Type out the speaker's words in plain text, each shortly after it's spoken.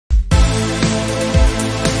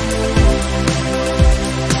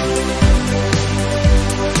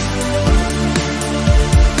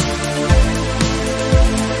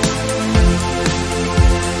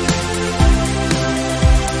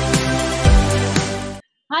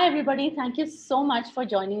Hi, everybody. Thank you so much for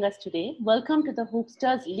joining us today. Welcome to the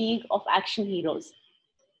Hoopsters League of Action Heroes.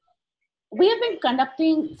 We have been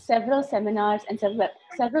conducting several seminars and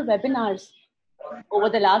several webinars over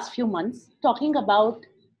the last few months talking about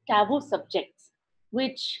taboo subjects,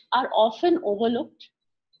 which are often overlooked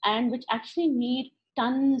and which actually need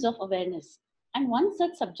tons of awareness. And one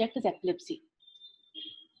such subject is epilepsy.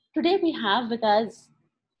 Today we have with us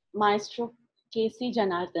Maestro K.C.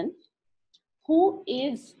 Janardhan, who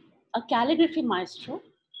is a calligraphy maestro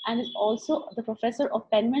and is also the professor of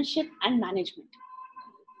penmanship and management.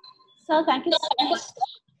 Sir, thank you so much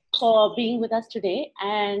for being with us today.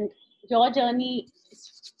 And your journey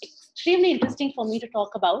is extremely interesting for me to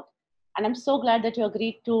talk about. And I'm so glad that you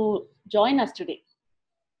agreed to join us today.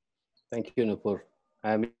 Thank you, Nupur.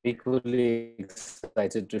 I'm equally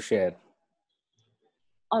excited to share.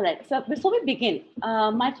 All right. So before we begin,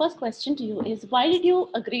 my first question to you is, why did you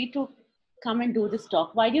agree to come and do this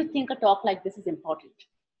talk? Why do you think a talk like this is important?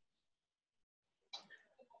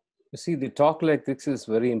 You see, the talk like this is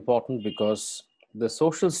very important because the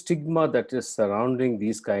social stigma that is surrounding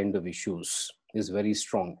these kind of issues is very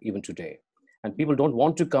strong even today. And people don't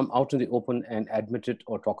want to come out in the open and admit it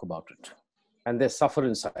or talk about it. And they suffer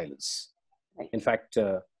in silence. Right. In fact,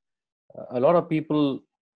 a lot of people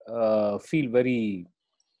feel very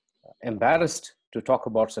embarrassed to talk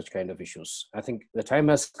about such kind of issues. I think the time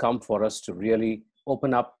has come for us to really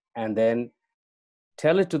open up and then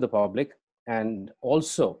tell it to the public, and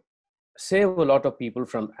also save a lot of people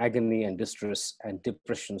from agony and distress and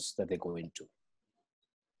depressions that they go into.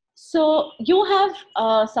 So you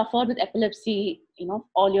have suffered with epilepsy,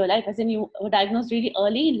 all your life, as in you were diagnosed really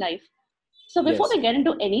early in life. So before Yes. we get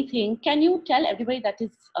into anything, can you tell everybody that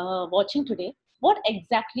is watching today, what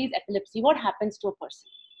exactly is epilepsy? What happens to a person?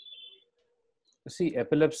 See,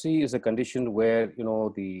 epilepsy is a condition where,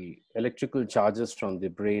 the electrical charges from the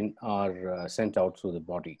brain are sent out through the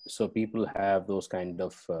body. So people have those kind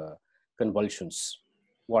of convulsions,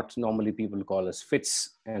 what normally people call as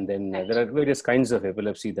fits. And then Right. there are various kinds of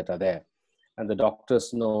epilepsy that are there. And the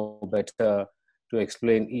doctors know better to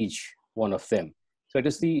explain each one of them. So it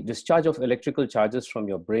is the discharge of electrical charges from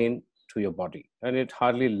your brain to your body. And it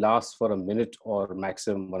hardly lasts for a minute or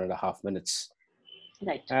maximum 1.5 minutes.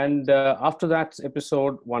 Right. And after that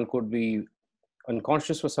episode, one could be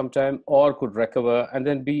unconscious for some time or could recover and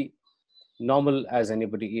then be normal as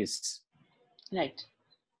anybody is. Right.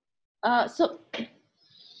 So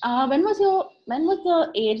when was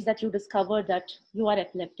the age that you discovered that you are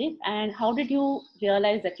epileptic, and how did you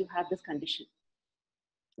realize that you have this condition?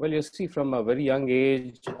 Well, you see, from a very young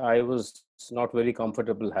age, I was not very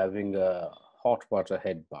comfortable having a hot water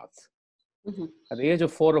head bath. Mm-hmm. At the age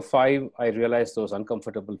of 4 or 5, I realized those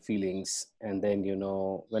uncomfortable feelings. And then,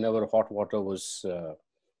 whenever hot water was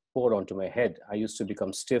poured onto my head, I used to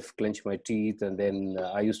become stiff, clench my teeth, and then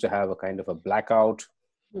I used to have a kind of a blackout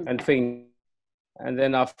and faint. And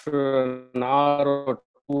then after an hour or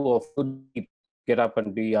two of good sleep, get up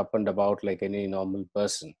and be up and about like any normal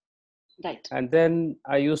person. Right. And then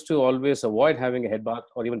I used to always avoid having a head bath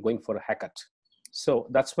or even going for a haircut. So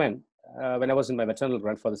that's when I was in my maternal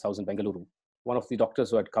grandfather's house in Bengaluru, one of the doctors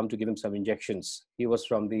who had come to give him some injections, he was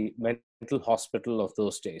from the mental hospital of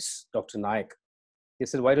those days, Dr. Naik. He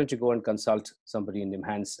said, why don't you go and consult somebody in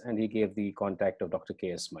Nimhans? And he gave the contact of Dr.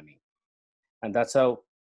 K.S. Mani. And that's how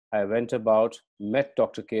I went about, met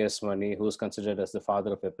Dr. K.S. Mani, who is considered as the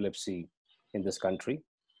father of epilepsy in this country,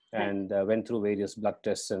 and went through various blood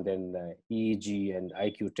tests and then EEG and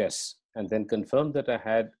IQ tests, and then confirmed that I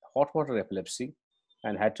had hot water epilepsy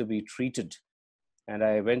and had to be treated. And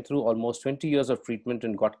I went through almost 20 years of treatment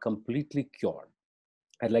and got completely cured.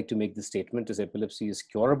 I'd like to make this statement as epilepsy is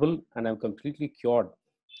curable, and I'm completely cured.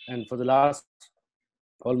 And for the last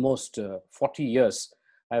almost 40 years,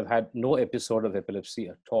 I've had no episode of epilepsy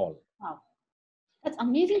at all. Wow. That's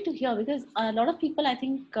amazing to hear, because a lot of people, I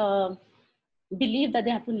think, believe that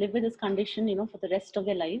they have to live with this condition, for the rest of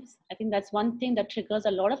their lives. I think that's one thing that triggers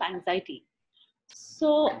a lot of anxiety.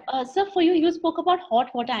 So, sir, for you, you spoke about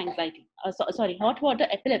hot water anxiety. Hot water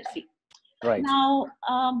epilepsy. Right. Now,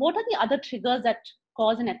 what are the other triggers that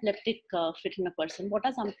cause an epileptic fit in a person? What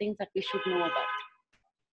are some things that we should know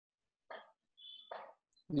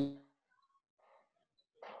about?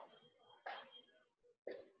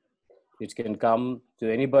 It can come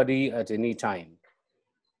to anybody at any time.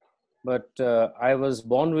 But I was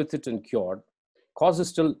born with it and cured. Cause is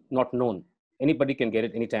still not known. Anybody can get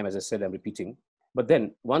it anytime, as I said, I'm repeating. But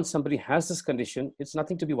then once somebody has this condition, it's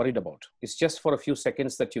nothing to be worried about. It's just for a few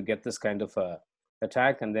seconds that you get this kind of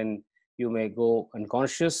attack, and then you may go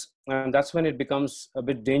unconscious. And that's when it becomes a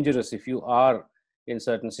bit dangerous if you are in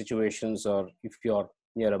certain situations, or if you're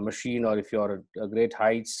near a machine, or if you're at great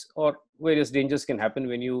heights, or various dangers can happen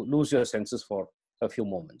when you lose your senses for a few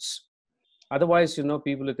moments. Otherwise,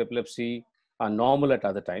 people with epilepsy are normal at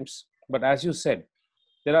other times. But as you said,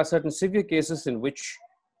 there are certain severe cases in which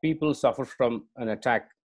people suffer from an attack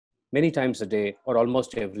many times a day or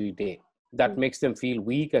almost every day. That makes them feel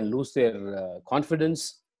weak and lose their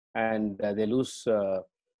confidence, and they lose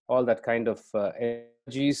all that kind of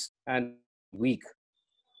energies and weak.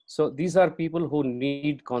 So these are people who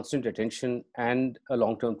need constant attention and a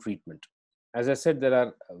long-term treatment. As I said, there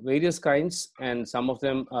are various kinds, and some of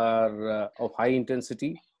them are of high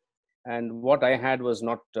intensity. And what I had was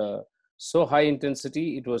not so high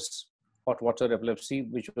intensity. It was hot water epilepsy,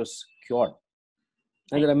 which was cured.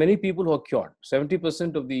 And Right. there are many people who are cured.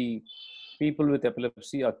 70% of the people with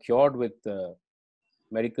epilepsy are cured with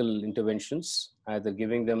medical interventions, either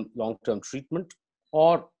giving them long-term treatment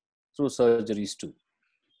or through surgeries too.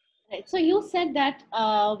 Right. So you said that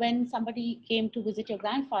when somebody came to visit your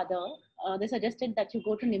grandfather, they suggested that you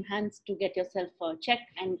go to NIMHANS to get yourself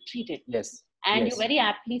checked and treated. Yes, And you yes. very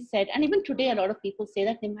aptly said, and even today, a lot of people say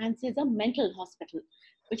that NIMHANS is a mental hospital,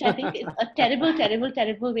 which I think is a terrible, terrible,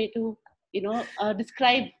 terrible way to,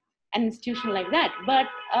 describe an institution like that. But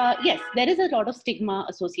yes, there is a lot of stigma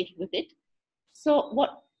associated with it. So,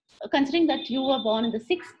 considering that you were born in the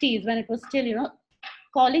 60s when it was still,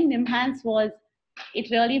 calling NIMHANS was, it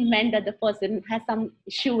really meant that the person has some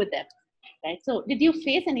issue with them, right? So, did you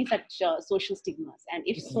face any such social stigmas? And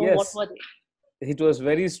if so, what Yes, were they? it was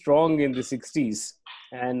very strong in the 60s.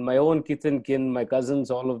 And my own kith and kin, my cousins,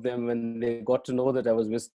 all of them, when they got to know that I was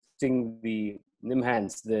visiting the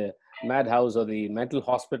NIMHANS, the madhouse or the mental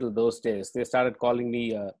hospital those days, they started calling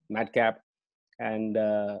me madcap. And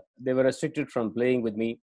they were restricted from playing with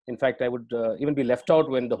me. In fact, I would even be left out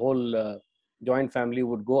when the whole joint family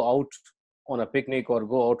would go out on a picnic or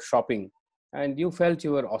go out shopping. And you felt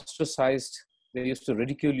you were ostracized. They used to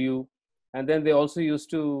ridicule you. And then they also used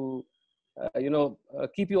to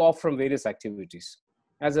keep you off from various activities.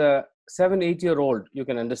 As a 7 8 year old, you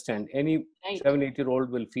can understand any Right. 7 8 year old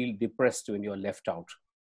will feel depressed when you're left out,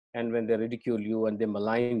 and when they ridicule you and they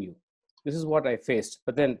malign you. This is what I faced.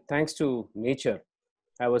 But then, thanks to nature,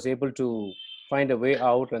 I was able to find a way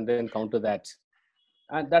out and then counter that.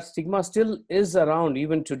 And that stigma still is around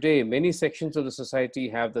even today. Many sections of the society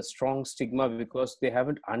have the strong stigma because they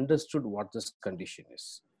haven't understood what this condition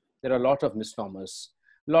is. There are a lot of misnomers,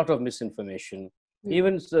 a lot of misinformation. Hmm.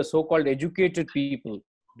 Even the so-called educated people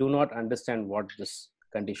do not understand what this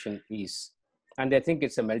condition is. And they think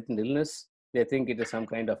it's a mental illness. They think it is some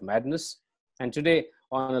kind of madness. And today,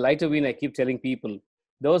 on a lighter vein, I keep telling people,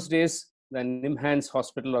 those days, the NIMHANS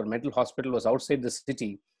hospital or mental hospital was outside the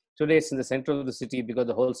city. Today it's in the center of the city because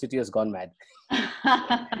the whole city has gone mad.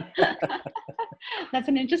 That's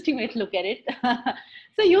an interesting way to look at it.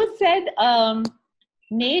 So you said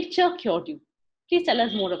nature cured you. Please tell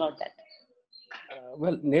us more about that.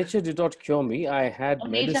 Well, nature did not cure me. I had Oh,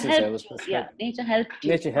 nature medicines I helped was you. Yeah, prescribed. nature helped you.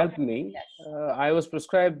 Nature helped me. Yes. I was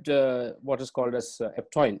prescribed what is called as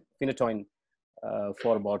phenytoin,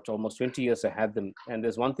 for about almost 20 years. I had them. And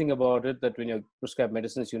there's one thing about it, that when you're prescribed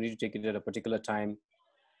medicines, you need to take it at a particular time,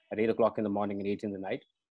 at 8 o'clock in the morning and 8 in the night.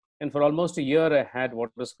 And for almost a year, I had what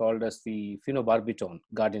was called as the phenobarbital,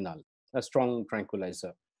 Gardinal, a strong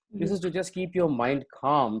tranquilizer. This Mhm. is to just keep your mind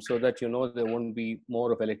calm so that there won't be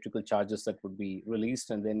more of electrical charges that would be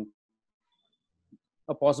released, and then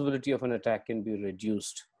a possibility of an attack can be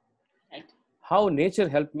reduced. Right. How nature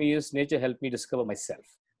helped me is, nature helped me discover myself,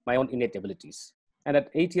 my own innate abilities. And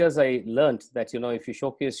at 8 years, I learned that, if you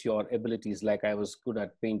showcase your abilities, like I was good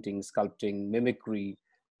at painting, sculpting, mimicry,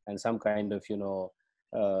 and some kind of,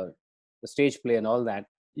 uh, the stage play and all that,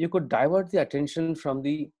 you could divert the attention from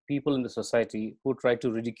the people in the society who tried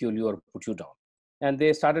to ridicule you or put you down. And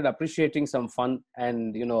they started appreciating some fun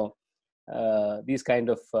and, these kind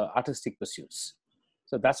of artistic pursuits.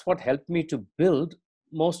 So that's what helped me to build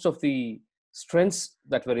most of the strengths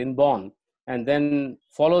that were inborn, and then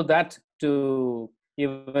follow that to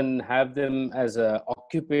even have them as a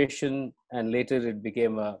occupation, and later it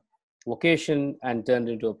became a vocation and turned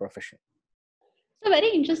into a profession. So very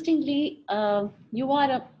interestingly, you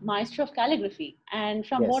are a maestro of calligraphy, and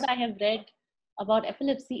from what Yes, I have read about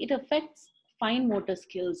epilepsy, it affects fine motor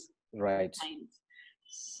skills right. times.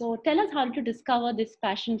 So tell us, how did you discover this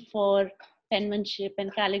passion for penmanship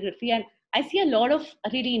and calligraphy? And I see a lot of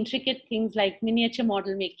really intricate things like miniature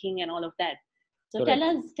model making and all of that. So Correct.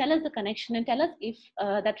 tell us the connection, and tell us if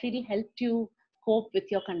that really helped you cope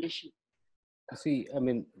with your condition. See, I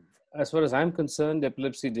mean, as far as I'm concerned,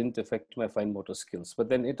 epilepsy didn't affect my fine motor skills, but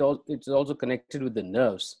then it's also connected with the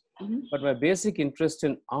nerves. Mhm. But my basic interest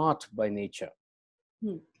in art by nature,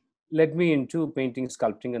 Hmm. led me into painting,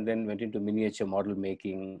 sculpting, and then went into miniature model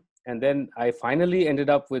making. And then I finally ended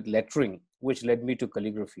up with lettering, which led me to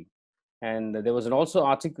calligraphy. And there was an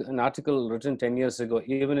article written 10 years ago,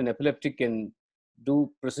 even an epileptic can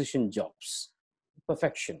do precision jobs,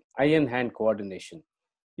 perfection, eye and hand coordination.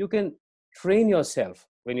 You can train yourself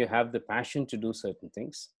when you have the passion to do certain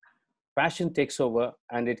things. Passion takes over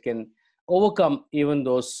and it can overcome even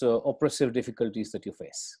those oppressive difficulties that you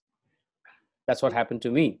face. That's what happened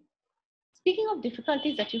to me. Speaking of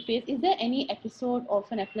difficulties that you face, is there any episode of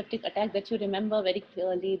an epileptic attack that you remember very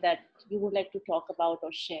clearly that you would like to talk about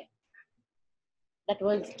or share? That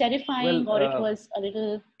was Well, terrifying or it was a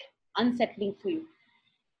little unsettling for you?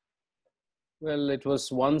 well, it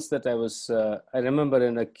was once that I remember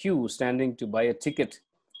in a queue standing to buy a ticket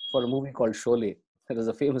for a movie called Sholay. It was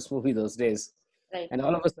a famous movie those days. Right. And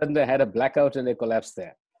all of a sudden I had a blackout and I collapsed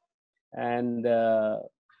there. And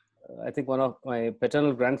I think one of my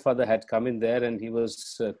paternal grandfather had come in there and he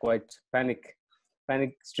was quite panic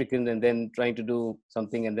stricken and then trying to do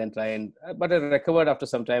something and then but I recovered after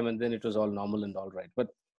some time and then it was all normal and all right. But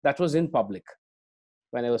that was in public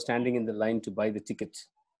when I was standing in the line to buy the ticket.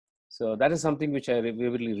 So that is something which I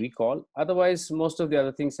vividly recall. Otherwise, most of the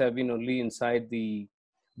other things have been only inside the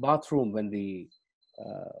bathroom when the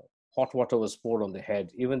uh, hot water was poured on the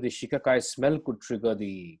head. Even the shikakai smell could trigger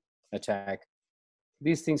the attack.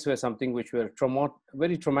 These things were something which were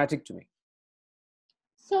very traumatic to me.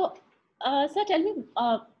 So, sir, tell me,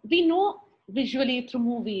 we know visually through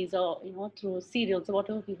movies or through serials or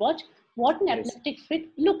whatever we watch, what an Yes. epileptic fit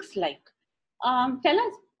looks like. Tell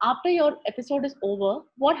us, after your episode is over,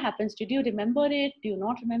 what happens? Did you remember it? Do you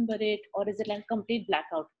not remember it, or is it like a complete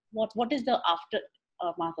blackout? What is the after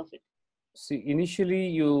math of it? See,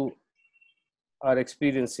 initially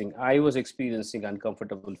I was experiencing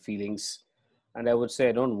uncomfortable feelings, and I would say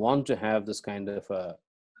I don't want to have this kind of a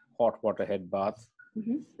hot water head bath.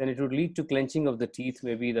 Mm-hmm. Then it would lead to clenching of the teeth.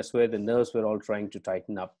 Maybe that's where the nerves were all trying to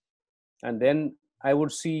tighten up. And then I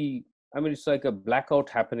would see, I mean, it's like a blackout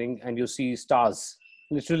happening, and you see stars.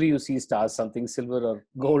 Literally, you see stars, something silver or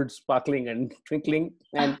gold sparkling and twinkling,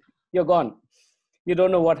 and you're gone. You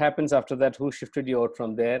don't know what happens after that, who shifted you out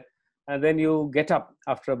from there. And then you get up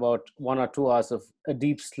after about 1 or 2 hours of a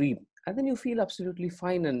deep sleep, and then you feel absolutely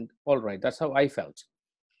fine and all right. That's how I felt.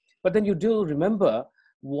 But then you do remember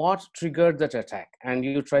what triggered that attack, and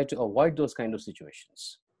you try to avoid those kind of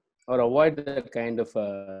situations or avoid that kind of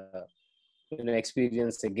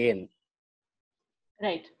experience again.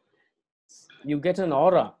 Right. You get an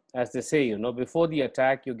aura, as they say, before the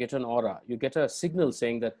attack, you get an aura. You get a signal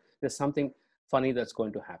saying that there's something funny that's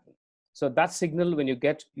going to happen. So that signal, when you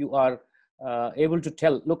get, you are able to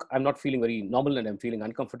tell, look, I'm not feeling very normal and I'm feeling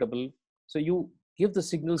uncomfortable. So you give the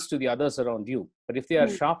signals to the others around you. But if they are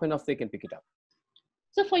Hmm. sharp enough, they can pick it up.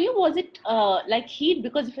 So for you, was it like heat?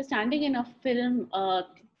 Because if you're standing in a film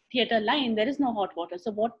theater line, there is no hot water.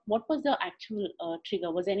 So what was the actual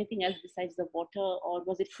trigger? Was there anything else besides the water, or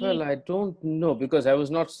was it Well, heat? I don't know because I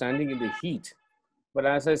was not standing in the heat. But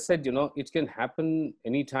as I said, it can happen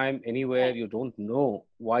anytime, anywhere. Right, You don't know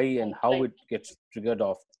why and right, how right, it gets triggered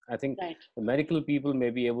off. I think right, the medical people may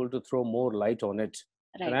be able to throw more light on it.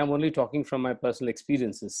 And right, I'm only talking from my personal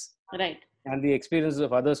experiences. right. And the experiences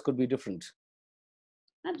of others could be different.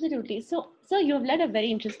 Absolutely. So you've led a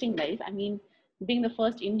very interesting life. I mean, being the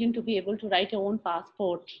first Indian to be able to write your own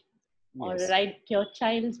passport or Yes. write your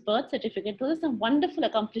child's birth certificate, those are some wonderful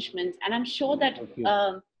accomplishments. And I'm sure that Thank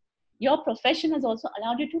you. your profession has also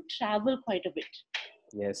allowed you to travel quite a bit,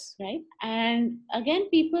 Yes. right? And again,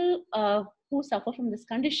 people who suffer from this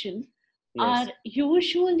condition are Yes.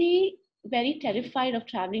 usually very terrified of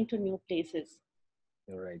traveling to new places.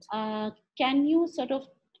 You're right. Can you sort of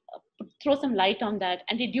throw some light on that?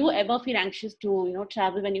 And did you ever feel anxious to,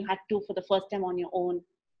 travel when you had to for the first time on your own?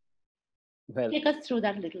 Well, Take us through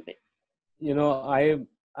that a little bit.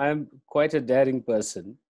 I'm quite a daring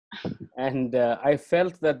person. And I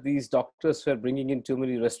felt that these doctors were bringing in too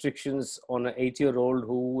many restrictions on an 8-year-old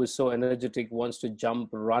who is so energetic, wants to jump,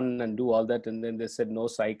 run, and do all that. And then they said, no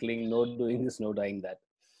cycling, no doing this, no doing that.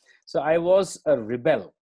 So I was a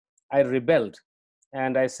rebel. I rebelled.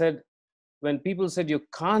 And I said, when people said, you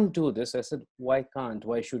can't do this, I said, why can't?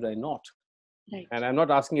 Why should I not? Right. And I'm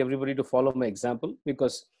not asking everybody to follow my example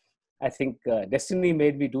because I think destiny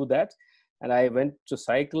made me do that. And I went to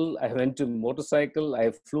cycle, I went to motorcycle,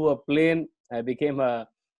 I flew a plane, I became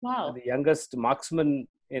Wow. the youngest marksman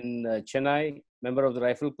in Chennai, member of the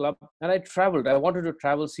Rifle Club. And I traveled. I wanted to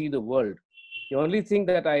travel, see the world. The only thing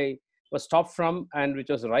that I was stopped from and which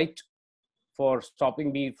was right for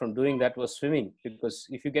stopping me from doing that was swimming. Because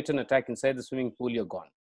if you get an attack inside the swimming pool, you're gone.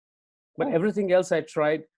 But Oh, everything else I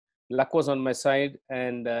tried, luck was on my side.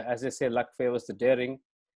 And as they say, luck favors the daring.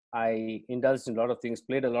 I indulged in a lot of things,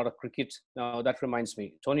 played a lot of cricket. Now, that reminds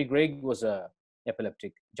me, Tony Greig was a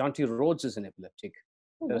epileptic. John T. Rhodes is an epileptic.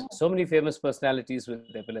 oh There are wow. so many famous personalities with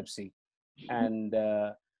epilepsy. And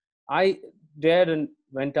I dared and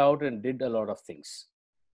went out and did a lot of things.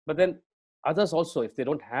 But then others also, if they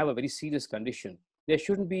don't have a very serious condition, they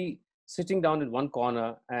shouldn't be sitting down in one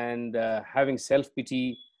corner and having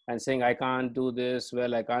self-pity and saying, I can't do this,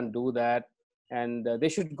 well, I can't do that. And they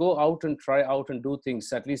should go out and try out and do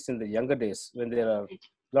things, at least in the younger days when there are a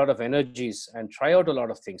lot of energies, and try out a lot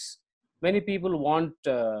of things. Many people want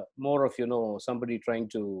more of, somebody trying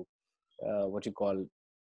to, what you call,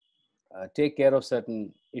 take care of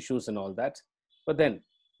certain issues and all that. But then,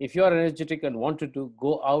 if you are energetic and wanted to,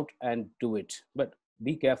 go out and do it. But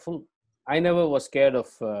be careful. I never was scared of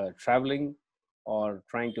traveling or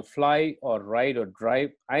trying to fly or ride or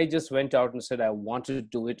drive. I just went out and said I wanted to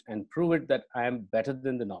do it and prove it that I am better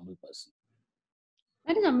than the normal person.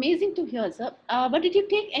 That is amazing to hear, sir. But did you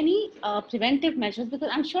take any preventive measures? Because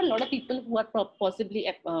I'm sure a lot of people who are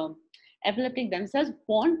possibly epileptic themselves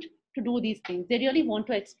want to do these things. They really want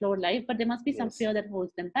to explore life, but there must be some Yes. fear that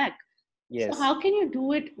holds them back. So Yes. how can you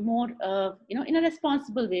do it more, in a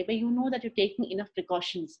responsible way, where you know that you're taking enough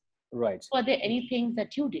precautions? Right. Were there any things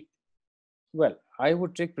that you did? Well, I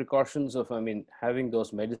would take precautions of, having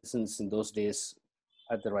those medicines in those days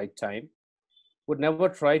at the right time. Would never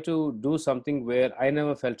try to do something where I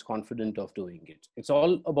never felt confident of doing it. It's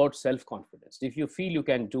all about self confidence. If you feel you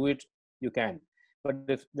can do it, you can. But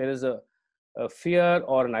if there is a fear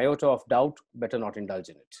or an iota of doubt, better not indulge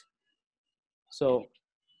in it. So,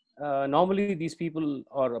 normally, these people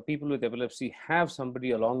or people with epilepsy have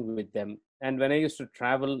somebody along with them. And when I used to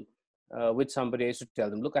travel with somebody, I used to tell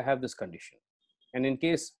them, look, I have this condition. And in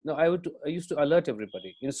case, no, I used to alert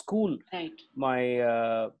everybody. In school, Right.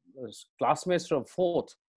 my classmates from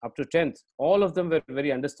 4th up to 10th, all of them were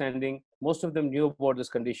very understanding. Most of them knew about this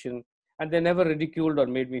condition, and they never ridiculed or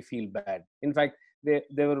made me feel bad. In fact, they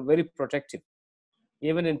were very protective.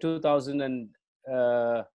 Even in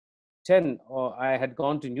 2010, I had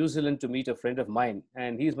gone to New Zealand to meet a friend of mine,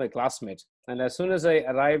 and he's my classmate. And as soon as I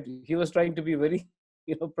arrived, he was trying to be very,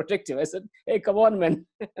 protective. I said, "Hey, come on, man!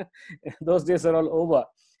 Those days are all over."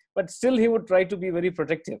 But still, he would try to be very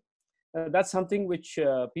protective. That's something which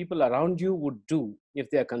people around you would do if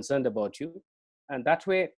they are concerned about you. And that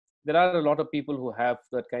way, there are a lot of people who have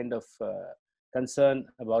that kind of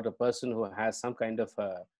concern about a person who has some kind of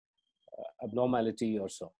abnormality or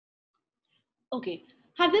so. Okay.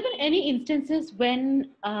 Have there been any instances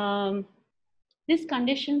when this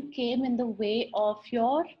condition came in the way of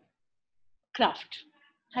your craft?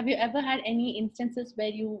 Have you ever had any instances where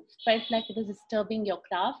you felt like it was disturbing your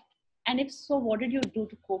craft? And if so, what did you do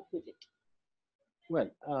to cope with it? Well,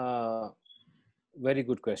 very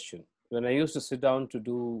good question. When I used to sit down to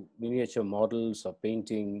do miniature models or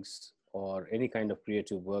paintings or any kind of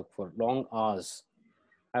creative work for long hours,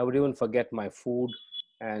 I would even forget my food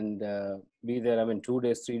and be there, 2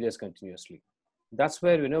 days, 3 days continuously. That's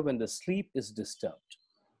where, when the sleep is disturbed,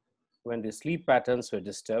 when the sleep patterns were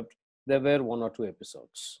disturbed, there were one or two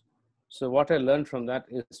episodes. So, what I learned from that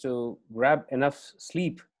is to grab enough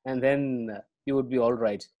sleep, and then you would be all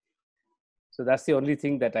right. So, that's the only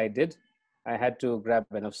thing that I did. I had to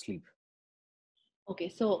grab enough sleep. Okay,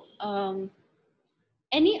 so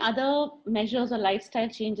any other measures or lifestyle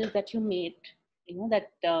changes that you made, that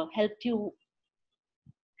helped you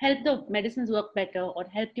help the medicines work better, or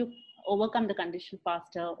helped you overcome the condition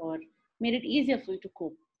faster, or made it easier for you to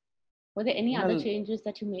cope? Were there any other Well, changes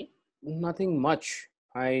that you made? nothing much.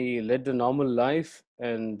 I led a normal life,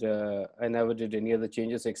 and I never did any other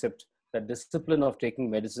changes except that discipline of taking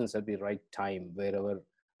medicines at the right time wherever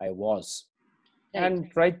I was, Right.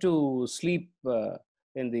 and tried to sleep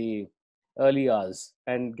in the early hours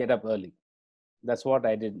and get up early. That's what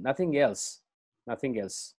I did. Nothing else. Nothing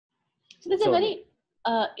else. So there's a So, very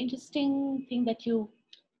interesting thing that you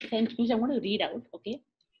sent me, which I'm going to read out. Okay.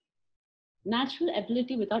 Natural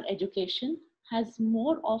ability without education has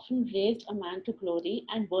more often raised a man to glory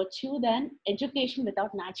and virtue than education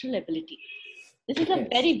without natural ability. This is a yes.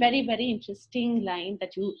 very, very, very interesting line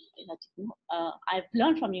that I've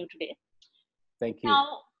learned from you today. Thank you.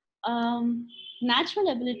 Now, natural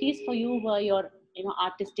abilities for you were your,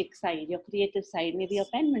 artistic side, your creative side, maybe your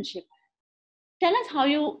penmanship. Tell us how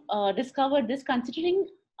you discovered this, considering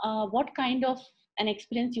what kind of an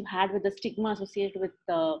experience you had with the stigma associated with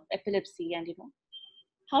epilepsy, and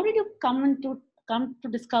how did you come to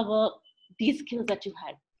discover these skills that you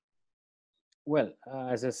had? Well,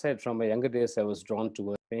 as I said, from my younger days, I was drawn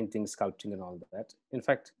towards painting, sculpting, and all that. In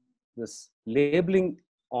fact, this labeling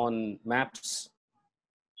on maps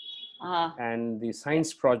Ah, and the yes,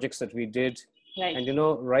 science projects that we did, right,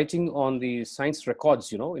 and writing on the science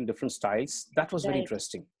records, in different styles. That was very right,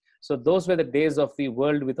 interesting. So those were the days of the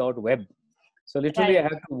world without web. So literally, I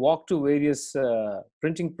right. had to walk to various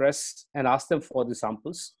printing press and ask them for the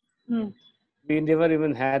samples. Hmm. We never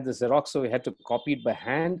even had the Xerox, so we had to copy it by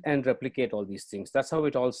hand and replicate all these things. That's how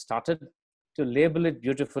it all started, to label it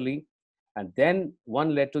beautifully. And then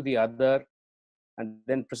one led to the other, and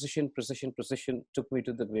then precision took me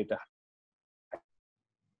to the greater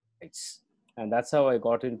heights. And that's how I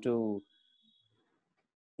got into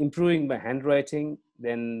improving my handwriting,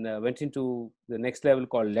 then went into the next level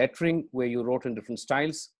called lettering, where you wrote in different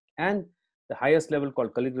styles, and the highest level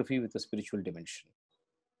called calligraphy with a spiritual dimension.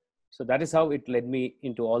 So that is how it led me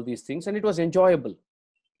into all these things, and it was enjoyable.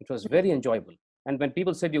 It was very enjoyable. And when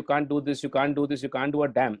people said, you can't do this, you can't do this, you can't do a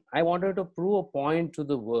damn, I wanted to prove a point to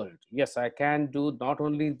the world. Yes, I can do not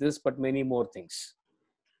only this, but many more things.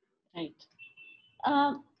 Right.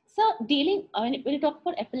 So dealing when you talk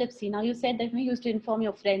about epilepsy, now you said that you used to inform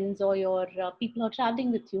your friends or your people who are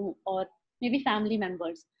traveling with you, or maybe family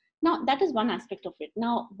members. Now that is one aspect of it.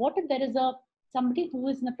 Now, what if there is a somebody who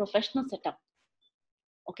is in a professional setup,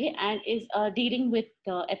 okay, and is dealing with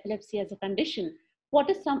epilepsy as a condition? What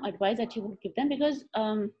is some advice that you would give them? Because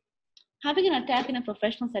having an attack in a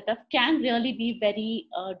professional setup can really be very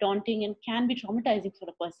daunting and can be traumatizing for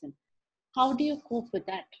a person. How do you cope with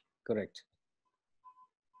that? Correct.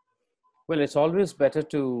 Well, it's always better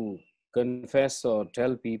to confess or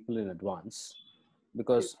tell people in advance,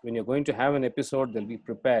 because when you're going to have an episode, they'll be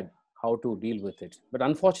prepared how to deal with it. But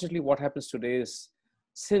unfortunately, what happens today is,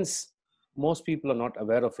 since most people are not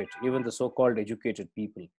aware of it, even the so called educated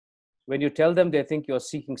people, when you tell them, they think you're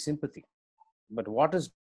seeking sympathy. But what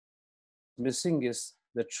is missing is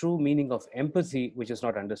the true meaning of empathy, which is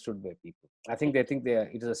not understood by people. I think they think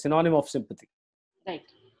it is a synonym of sympathy. Right.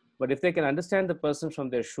 But if they can understand the person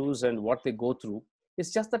from their shoes and what they go through,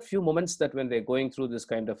 it's just that few moments that when they're going through this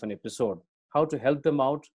kind of an episode, how to help them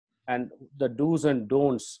out, and the do's and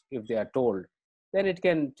don'ts, if they are told, then it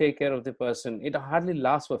can take care of the person. It hardly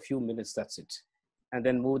lasts for a few minutes, that's it. And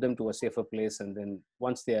then move them to a safer place. And then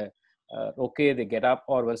once they're okay, they get up,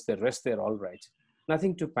 or once they rest, they're all right.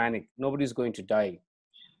 Nothing to panic. Nobody's going to die.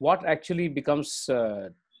 What actually becomes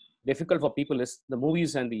difficult for people is the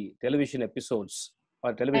movies and the television episodes or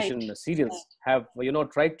Right. television serials have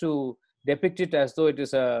tried to depict it as though it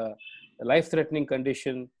is a life threatening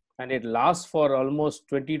condition, and it lasts for almost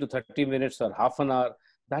 20 to 30 minutes or half an hour.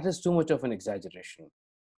 That is too much of an exaggeration.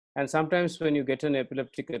 And sometimes when you get an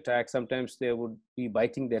epileptic attack, sometimes they would be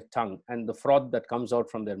biting their tongue, and the froth that comes out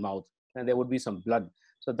from their mouth, and there would be some blood.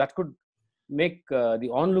 So that could make the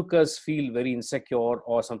onlookers feel very insecure,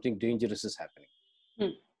 or something dangerous is happening.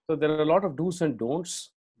 Hmm. So there are a lot of do's and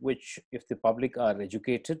don'ts, which if the public are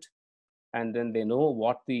educated and then they know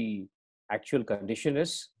what the actual condition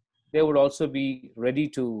is, they would also be ready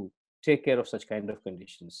to take care of such kind of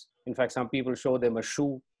conditions. In fact, some people show them a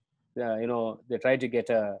shoe, they try to get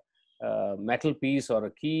a metal piece or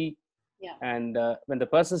a key, Yeah. and when the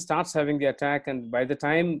person starts having the attack, and by the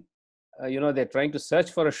time they're trying to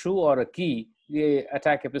search for a shoe or a key, the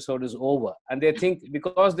attack episode is over, and they think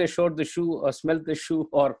because they showed the shoe or smelled the shoe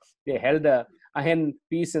or they held a iron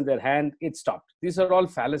piece in their hand, it stopped. These are all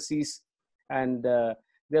fallacies, and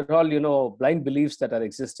they're all blind beliefs that are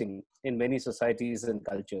existing in many societies and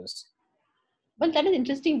cultures. Well, that is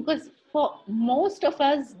interesting because for most of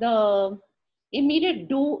us, the immediate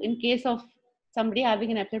do in case of somebody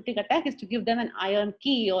having an epileptic attack is to give them an iron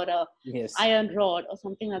key or a Yes. iron rod or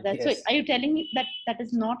something like that. So, Yes. are you telling me that that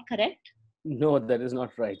is not correct? No, that is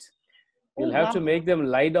not right. Oh, You'll have to wow. make them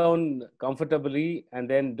lie down comfortably, and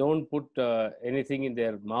then don't put anything in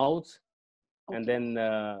their mouth, and Okay.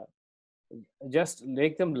 then just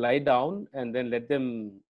make them lie down, and then let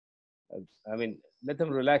them let them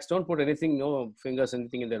relax. Don't put anything, no fingers,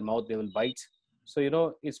 anything in their mouth, they will bite.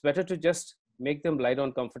 So it's better to just make them lie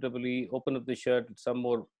down comfortably, open up the shirt, some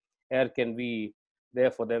more air can be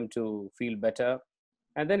there for them to feel better,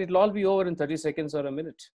 and then it'll all be over in 30 seconds or a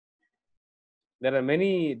minute. There are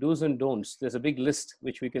many do's and don'ts. There's a big list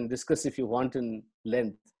which we can discuss if you want in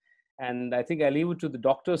length, and I think I leave it to the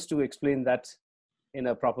doctors to explain that in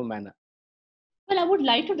a proper manner. Well, I would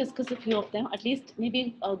like to discuss a few of them, at least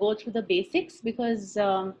maybe go through the basics because,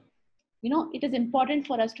 it is important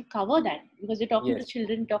for us to cover that because you're talking to Yes.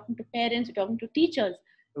 children, talking to parents, you're talking to teachers.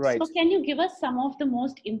 So, Right. can you give us some of the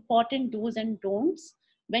most important do's and don'ts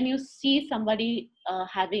when you see somebody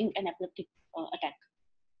having an epileptic attack?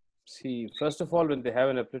 See, first of all, when they have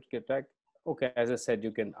an epileptic attack, okay, as I said,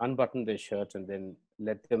 you can unbutton their shirt and then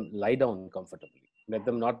let them lie down comfortably. Let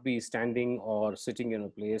them not be standing or sitting in a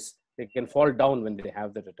place. They can fall down when they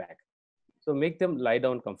have that attack. So make them lie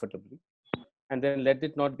down comfortably, and then let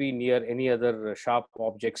it not be near any other sharp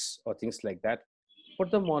objects or things like that. Put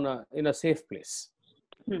them on in a safe place,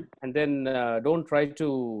 Hmm. and then don't try to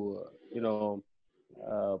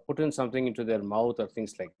put in something into their mouth or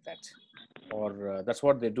things like that. Or that's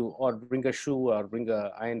what they do. Or bring a shoe or bring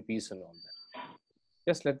a iron piece and all that.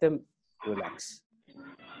 Just let them relax,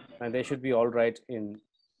 and they should be all right in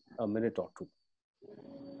a minute or two.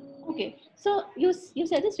 Okay. So you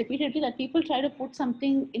said this repeatedly that people try to put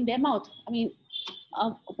something in their mouth. I mean,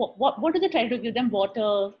 what do they try to give them?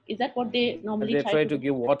 Water? Is that what they And normally they try try to to do?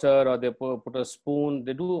 give water, or they put a spoon.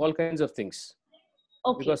 They do all kinds of things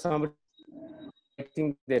Okay. because somebody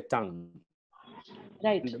biting their tongue.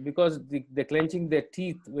 Right. And because they're clenching their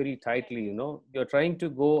teeth very tightly, you're trying to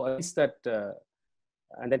go against that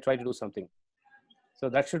and then try to do something. So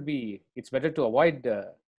that should be, it's better to avoid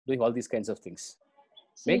doing all these kinds of things.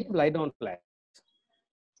 So Make them lie down flat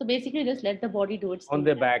so basically, just let the body do its on thing.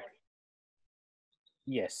 their back.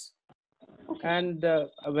 Yes. Okay. And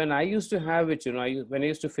when I used to have it, when I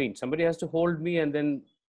used to faint, somebody has to hold me and then,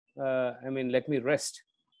 let me rest.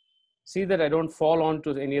 See that I don't fall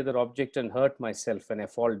onto any other object and hurt myself when I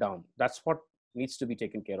fall down. That's what needs to be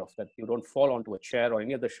taken care of, that you don't fall onto a chair or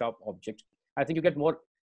any other sharp object. I think you get more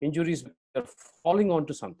injuries when you're falling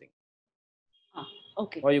onto something, Ah,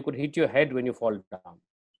 okay. or you could hit your head when you fall down,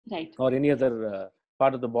 Right. or any other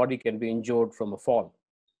part of the body can be injured from a fall.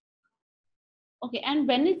 Okay. And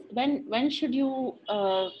when should you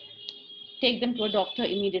take them to a doctor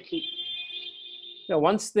immediately? Now,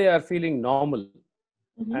 once they are feeling normal,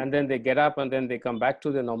 Mm-hmm. and then they get up and then they come back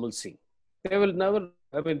to their normalcy, they will never,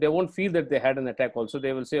 they won't feel that they had an attack also.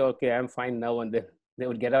 They will say, okay, I'm fine now. And then they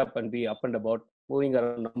would get up and be up and about, moving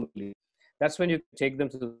around normally. That's when you take them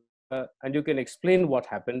to and you can explain what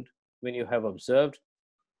happened when you have observed.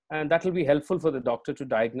 And that will be helpful for the doctor to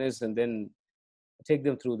diagnose and then take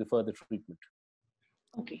them through the further treatment.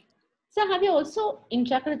 Okay. So have you also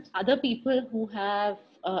interacted with other people who have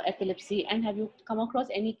epilepsy, and have you come across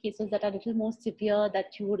any cases that are a little more severe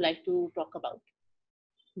that you would like to talk about?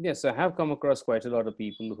 Yes, I have come across quite a lot of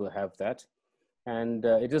people who have that. And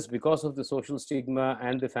it is because of the social stigma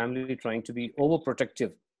and the family trying to be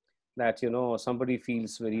overprotective that, somebody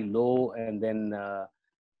feels very low, and then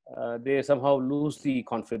they somehow lose the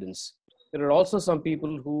confidence. There are also some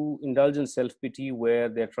people who indulge in self-pity, where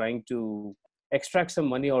they're trying to extract some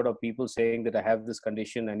money out of people, saying that I have this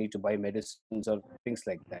condition, I need to buy medicines or things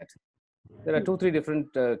like that. There are 2 3 different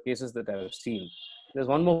cases that I've seen. There's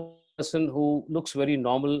one more person who looks very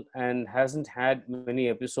normal and hasn't had many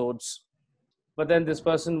episodes, but then this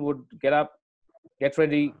person would get up, get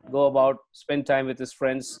ready, go about, spend time with his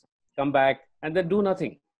friends, come back, and then do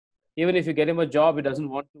nothing. Even if you get him a job, he doesn't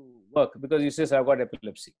want to work because he says, I've got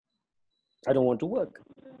epilepsy. I don't want to work.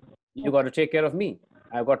 You got to take care of me.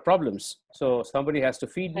 I've got problems. So somebody has to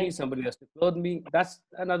feed me, Right. somebody has to clothe me. That's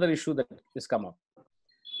another issue that has come up.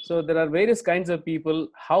 So there are various kinds of people.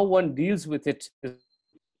 How one deals with it is,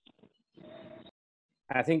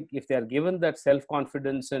 I think, if they are given that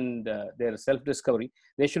self-confidence and their self-discovery,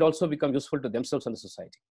 they should also become useful to themselves and the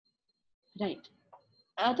society. Right.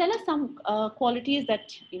 Tell us some qualities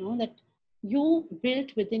that that you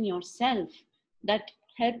built within yourself that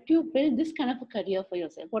helped you build this kind of a career for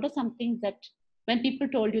yourself. What are some things that when people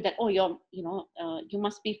told you that, oh, you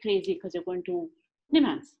must be crazy because you're going to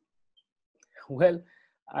NIMHANS? Well,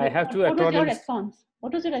 I have to What was your accordance. response?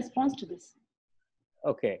 What was your response to this?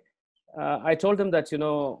 Okay. I told them that,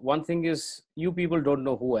 one thing is, you people don't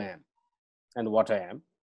know who I am and what I am.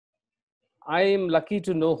 I am lucky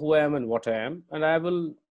to know who I am and what I am, and I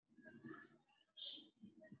will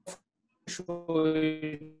show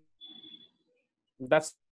you.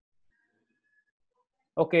 That's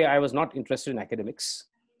okay. I was not interested in academics.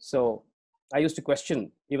 So I used to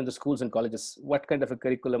question even the schools and colleges, what kind of a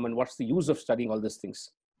curriculum and what's the use of studying all these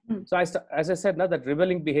things. So as I said, now that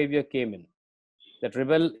rebelling behavior came in, that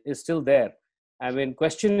rebel is still there. I mean,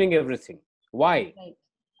 questioning everything. Why? Right.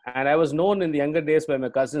 And I was known in the younger days by my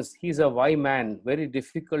cousins, he's a why man, very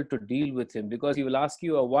difficult to deal with him because he will ask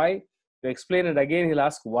you a why, to explain it again, he'll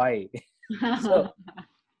ask why. So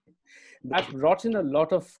that brought in a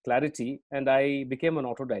lot of clarity, and I became an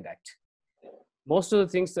autodidact. Most of the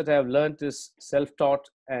things that I have learned is self-taught,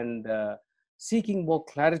 and seeking more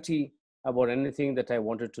clarity about anything that I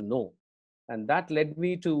wanted to know. And that led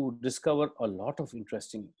me to discover a lot of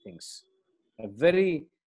interesting things. Very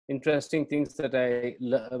interesting things that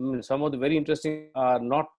some of the very interesting are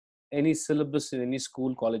not any syllabus in any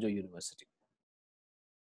school, college, or university.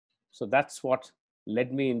 So that's what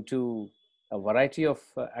led me into a variety of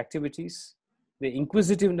activities, the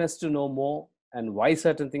inquisitiveness to know more and why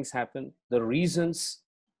certain things happen, the reasons.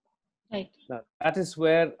 Right. Now, that is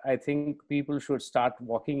where I think people should start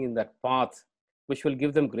walking in that path, which will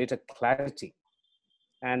give them greater clarity.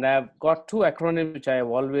 And I've got two acronyms which I have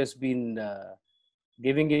always been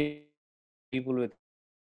giving it people with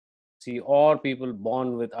epilepsy or people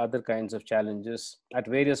born with other kinds of challenges at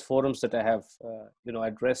various forums that I have,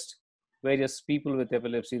 addressed various people with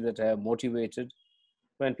epilepsy that I have motivated.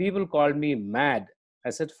 When people called me mad,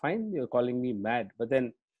 I said, fine, you're calling me mad. But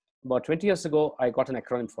then about 20 years ago, I got an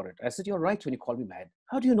acronym for it. I said, you're right when you call me mad.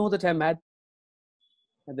 How do you know that I'm mad?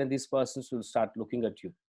 And then these persons will start looking at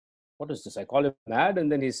you. What is this? I call him mad.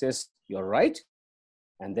 And then he says, you're right.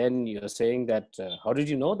 And then you're saying that, how did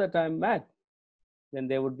you know that I'm mad? Then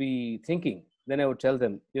they would be thinking. Then I would tell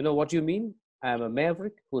them, you know what you mean? I am a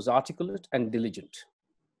maverick who's articulate and diligent.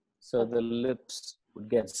 So the lips would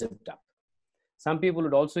get zipped up. Some people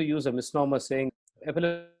would also use a misnomer saying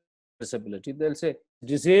epilepsy disability. They'll say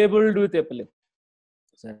disabled with epilepsy.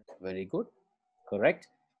 So, very good, correct.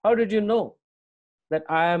 How did you know that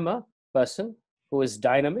I am a person who is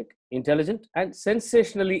dynamic, intelligent, and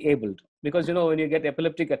sensationally abled? Because when you get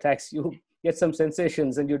epileptic attacks, you get some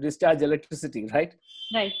sensations and you discharge electricity, right?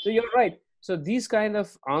 Right. So you're right. So these kind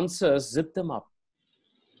of answers zip them up.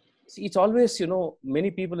 See, it's always, many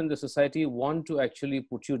people in the society want to actually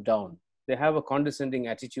put you down. They have a condescending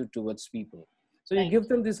attitude towards people. So you Right. give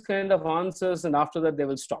them this kind of answers, and after that, they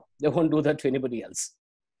will stop. They won't do that to anybody else.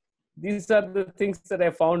 These are the things that I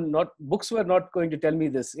found. Not books were not going to tell me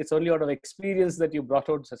this. It's only out of experience that you brought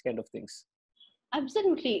out such kind of things.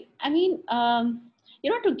 Absolutely. I mean,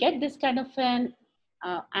 to get this kind of an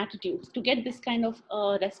attitude, to get this kind of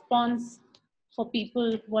response for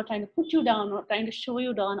people who are trying to put you down or trying to show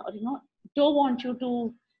you down, or don't want you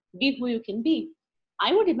to be who you can be,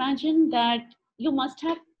 I would imagine that you must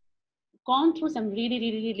have gone through some really,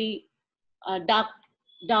 really, really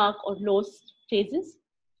dark or low phases,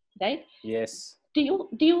 right? Yes. Do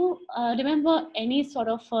you remember any sort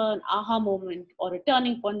of an aha moment or a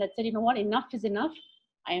turning point that said, you know what, enough is enough.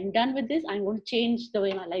 I am done with this. I'm going to change the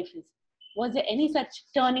way my life is. Was there any such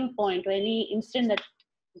turning point or any incident that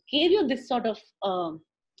gave you this sort of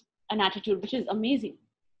an attitude, which is amazing?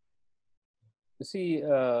 You see,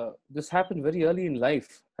 this happened very early in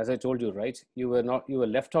life, as I told you, right? You were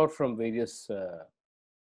left out from various,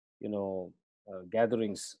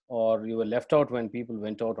 gatherings, or you were left out when people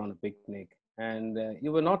went out on a picnic, and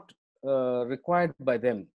you were not required by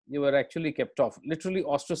them. You were actually kept off, literally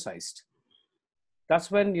ostracized. That's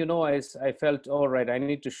when I felt, all right, I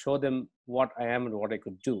need to show them what I am and what I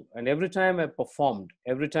could do. And every time I performed,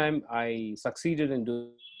 every time I succeeded in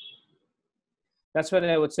doing, that's when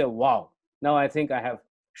I would say, wow, now I think I have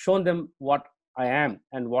shown them what I am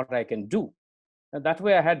and what I can do. And that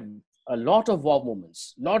way I had a lot of wow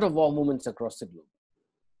moments across the globe.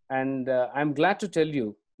 And I'm glad to tell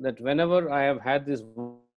you that whenever I have had this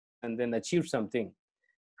and then achieved something,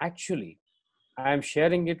 actually I'm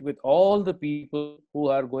sharing it with all the people who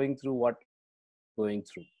are going through what I'm going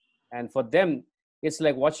through. And for them, it's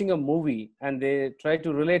like watching a movie and they try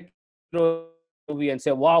to relate to the movie and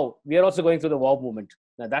say, wow, we are also going through the wow moment.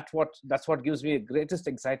 Now that's what gives me the greatest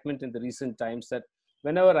excitement in the recent times, that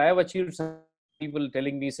whenever I have achieved something, people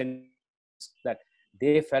telling me that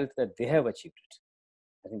they felt that they have achieved it.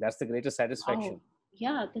 I think that's the greatest satisfaction. Wow.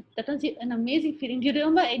 Yeah, that was an amazing feeling. Do you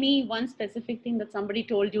remember any one specific thing that somebody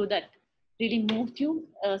told you that really moved you?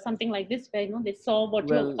 Something like this, where they saw what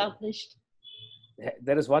you Well, accomplished.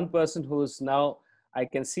 there is one person who is now, I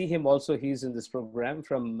can see him also, he's in this program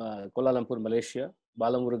from Kuala Lumpur, Malaysia,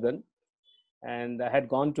 Balamurugan. And I had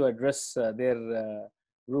gone to address their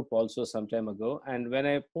group also some time ago. And when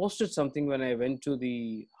I posted something, when I went to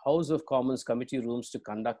the House of Commons committee rooms to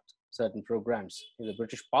conduct certain programs in the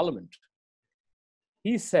British Parliament,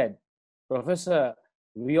 he said, Professor,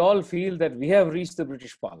 we all feel that we have reached the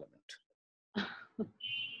British Parliament.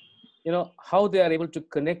 How they are able to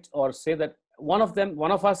connect or say that one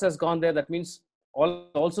of us has gone there, that means all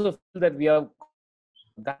also feel that we are.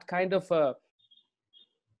 That kind of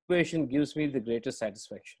situation gives me the greatest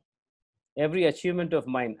satisfaction. Every achievement of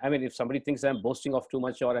mine, I mean, if somebody thinks I'm boasting of too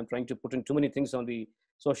much or I'm trying to put in too many things on the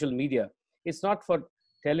social media, it's not for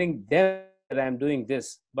telling them that I'm doing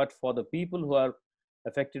this, but for the people who are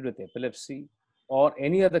affected with epilepsy or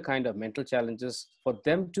any other kind of mental challenges, for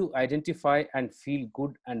them to identify and feel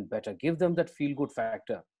good and better. Give them that feel good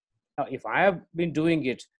factor. Now, if I have been doing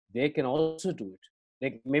it, they can also do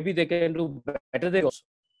it. Maybe they can do better than also.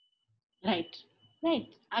 Right, right.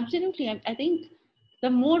 Absolutely. I think the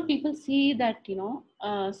more people see that,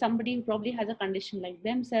 somebody who probably has a condition like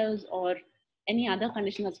themselves or any other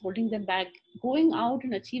condition that's holding them back, going out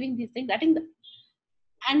and achieving these things, I think,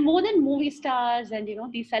 and more than movie stars and,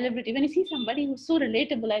 these celebrities, when you see somebody who's so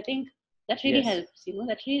relatable, I think that really Yes. helps,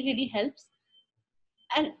 that really, really helps.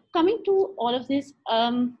 And coming to all of this,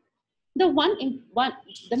 the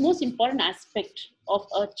most important aspect of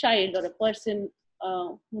a child or a person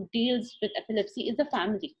who deals with epilepsy is the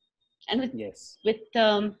family. And with Yes.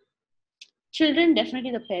 children,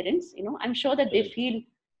 definitely the parents. I'm sure that they Correct. feel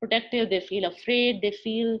protective, they feel afraid, they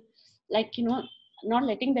feel like, not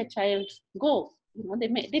letting their child go. They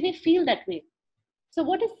may feel that way. So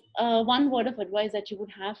what is one word of advice that you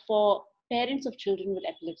would have for parents of children with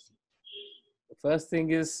epilepsy? The first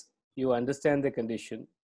thing is you understand the condition,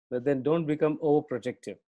 but then don't become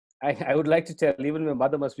overprotective. I would like to tell, even my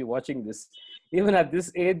mother must be watching this. Even at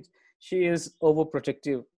this age, she is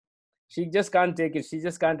overprotective. She just can't take it. She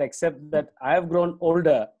just can't accept that I have grown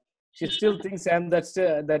older. She still thinks I'm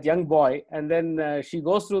that young boy. And then she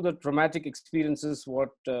goes through the traumatic experiences,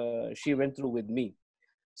 what she went through with me.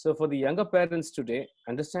 So for the younger parents today,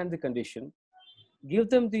 understand the condition, give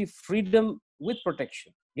them the freedom with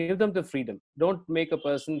protection, give them the freedom. Don't make a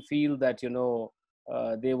person feel that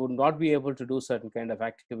they would not be able to do certain kind of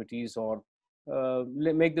activities, or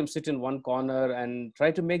make them sit in one corner and try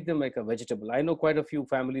to make them like a vegetable. I know quite a few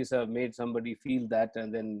families have made somebody feel that,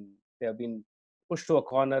 and then they have been pushed to a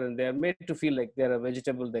corner and they are made to feel like they're a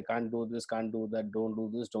vegetable. They can't do this, can't do that, don't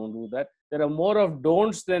do this, don't do that. There are more of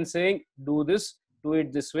don'ts than saying do this, do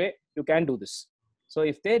it this way, you can do this. So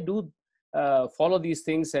if they do follow these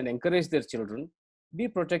things and encourage their children, be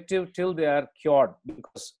protective till they are cured,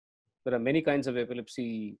 because there are many kinds of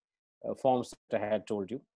epilepsy forms that I had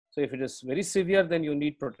told you. So if it is very severe, then you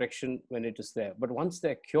need protection when it is there. But once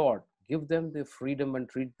they're cured, give them the freedom and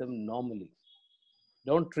treat them normally.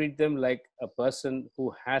 Don't treat them like a person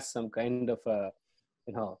who has some kind of a,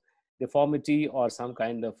 deformity or some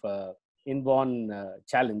kind of inborn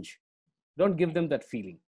challenge. Don't give them that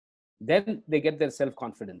feeling. Then they get their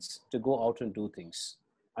self-confidence to go out and do things.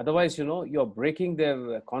 Otherwise, you're breaking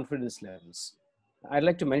their confidence levels. I'd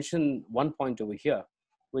like to mention one point over here,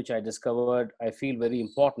 which I discovered I feel very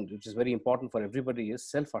important, which is very important for everybody, is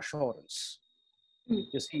self-assurance. Mm.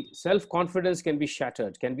 You see, self-confidence can be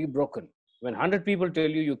shattered, can be broken. When 100 people tell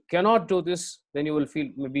you you cannot do this, then you will feel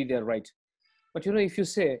maybe they're right. But if you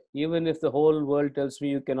say, even if the whole world tells me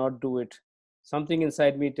you cannot do it, something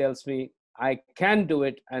inside me tells me I can do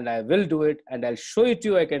it and I will do it and I'll show it to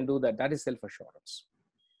you I can do that. That is self-assurance.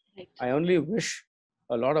 Right. I only wish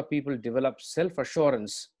a lot of people develop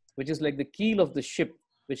self-assurance, which is like the keel of the ship,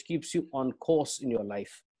 which keeps you on course in your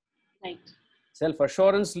life. Right.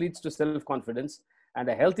 Self-assurance leads to self-confidence, and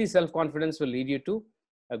a healthy self-confidence will lead you to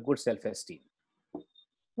a good self-esteem.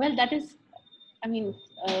 Well, that is, I mean,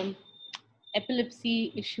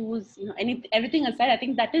 epilepsy issues, everything aside, I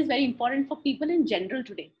think that is very important for people in general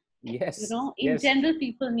today. Yes. In Yes. general,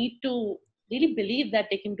 people need to really believe that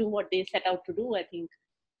they can do what they set out to do. I think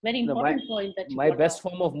very important point that you My brought best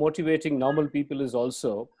up. form of motivating normal people is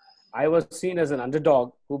also, I was seen as an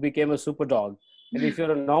underdog who became a super dog. And if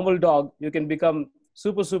you're a normal dog, you can become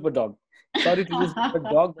super dog. Sorry to use the word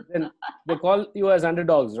dog, but then they call you as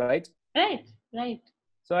underdogs, right? Right, right.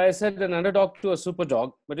 So I said an underdog to a super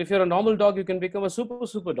dog. But if you're a normal dog, you can become a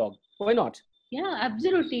super dog. Why not? Yeah,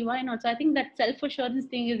 absolutely. Why not? So I think that self-assurance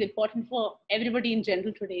thing is important for everybody in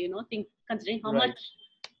general today. Considering Right.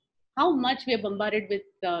 how much we are bombarded with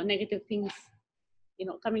negative things,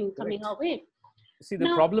 coming Correct. our way. See, the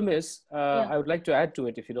Now, problem is, yeah, I would like to add to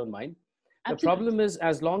it, if you don't mind. The absolutely. problem is,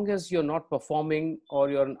 as long as you're not performing or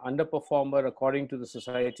you're an underperformer according to the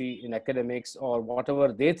society in academics or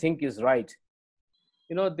whatever they think is right,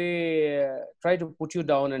 they try to put you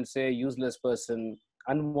down and say useless person,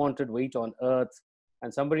 unwanted weight on earth.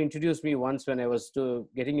 And somebody introduced me once when I was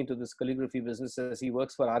getting into this calligraphy business, as he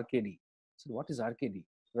works for RKD. I said, what is RKD?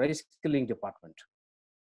 Rice Killing Department.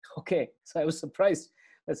 Okay, so I was surprised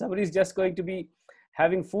that somebody is just going to be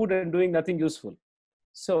having food and doing nothing useful.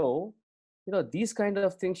 So, these kind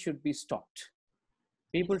of things should be stopped.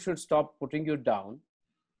 People should stop putting you down,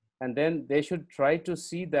 and then they should try to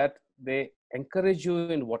see that they encourage you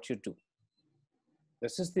in what you do.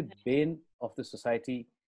 This is the bane of the society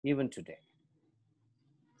even today.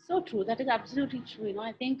 So true. That is absolutely true.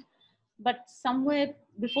 I think, but somewhere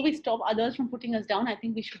before we stop others from putting us down, I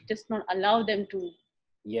think we should just not allow them to.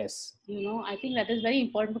 Yes. I think that is very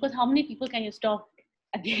important, because how many people can you stop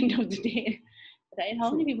at the end of the day, right?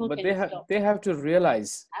 How many True. people But can you stop? they have to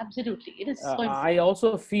realize. Absolutely, it is so I important.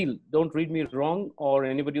 also feel, don't read me wrong, or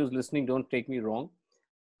anybody who's listening, don't take me wrong.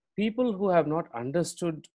 people who have not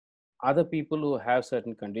understood other people who have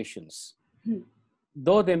certain conditions, Hmm.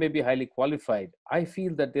 though they may be highly qualified, I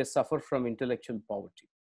feel that they suffer from intellectual poverty.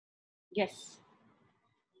 Yes,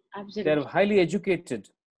 They're absolutely. highly educated,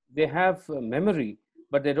 they have memory,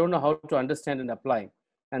 but they don't know how to understand and apply.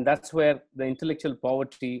 And that's where the intellectual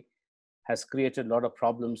poverty has created a lot of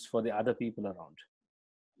problems for the other people around.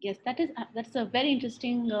 Yes, that's a very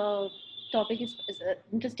interesting topic. Is an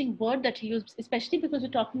interesting word that you use, especially because we're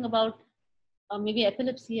talking about maybe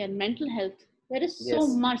epilepsy and mental health. There is so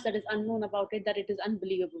Yes, much that is unknown about it that it is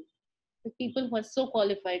unbelievable. The people who are so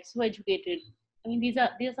qualified, so educated. I mean, these are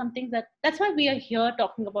some things that's why we are here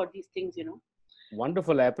talking about these things. You know.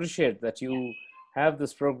 wonderful. I appreciate that Yeah. you have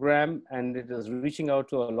this program and it is reaching out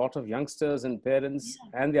to a lot of youngsters and parents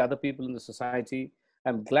Yeah. and the other people in the society.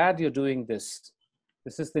 I'm glad you're doing this.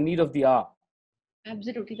 This is the need of the hour.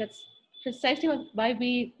 Absolutely. That's precisely why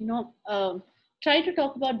we, try to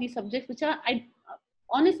talk about these subjects, which are,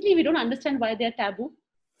 honestly, we don't understand why they're taboo,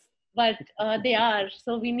 but they are.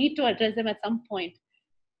 So we need to address them at some point.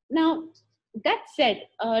 Now, that said,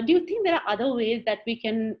 do you think there are other ways that we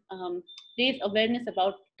can raise awareness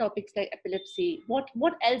about topics like epilepsy? What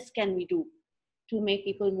else can we do to make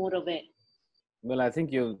people more aware? Well, I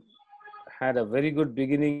think you had a very good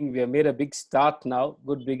beginning. We have made a big start now,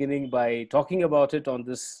 good beginning by talking about it on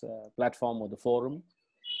this platform or the forum.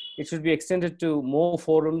 It should be extended to more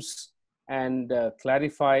forums and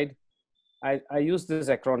clarified. I use this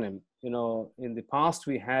acronym. You know, in the past,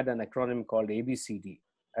 we had an acronym called ABCD.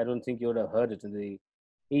 I don't think you would have heard it in the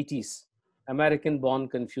 80s. American Born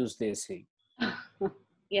Confused, they say.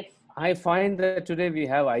 Yes. I find that today we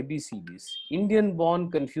have IBCDs, Indian Born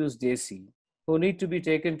Confused Desi, who need to be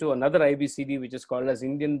taken to another IBCD, which is called as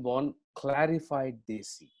Indian Born Clarified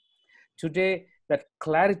Desi. Today, that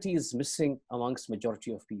clarity is missing amongst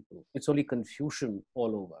majority of people. It's only confusion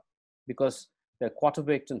all over because they're quarter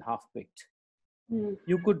baked and half baked. Hmm.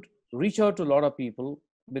 You could reach out to a lot of people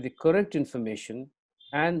with the correct information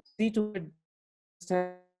and see to it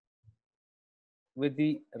understand with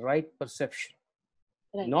the right perception,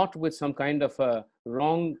 Right. not with some kind of a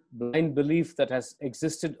wrong blind belief that has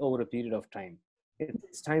existed over a period of time.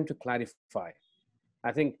 It's time to clarify.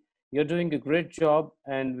 I think you're doing a great job,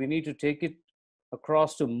 and we need to take it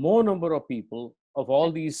across to more number of people of all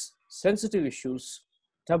Right. these sensitive issues,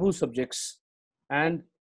 taboo subjects, and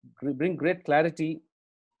bring great clarity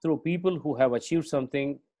through people who have achieved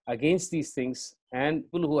something against these things and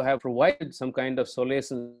people who have provided some kind of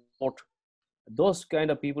solace and support. Those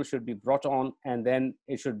kind of people should be brought on, and then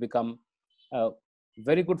it should become a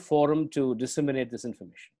very good forum to disseminate this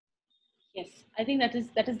information. Yes, I think that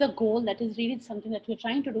is the goal. That is really something that we're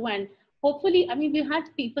trying to do, and hopefully, I mean, we've had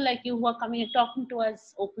people like you who are coming and talking to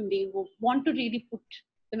us openly, who want to really put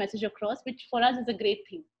the message across, which for us is a great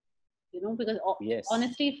thing, because Yes,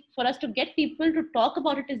 honestly, for us to get people to talk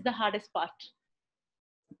about it is the hardest part.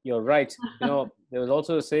 you're right. You know, there was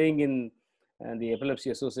also a saying in the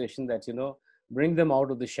Epilepsy Association that, bring them out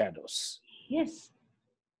of the shadows. Yes,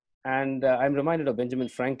 And I'm reminded of Benjamin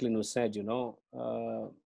Franklin, who said,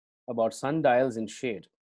 about sundials in shade.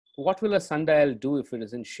 What will a sundial do if it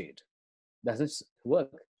is in shade? Doesn't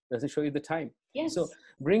work, doesn't show you the time. So yes,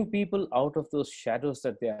 bring people out of those shadows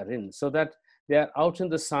that they are in so that they are out in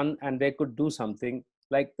the sun and they could do something,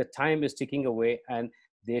 like the time is ticking away and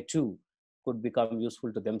they too could become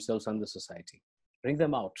useful to themselves and the society. Bring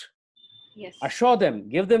them out, yes. assure them,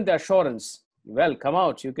 give them the assurance. Well, come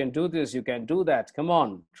out, you can do this, you can do that, come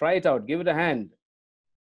on, try it out, give it a hand.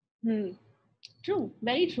 Hmm. True,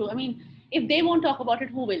 very true. I mean, if they won't talk about it,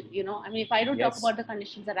 who will? I mean, if I don't talk Yes. about the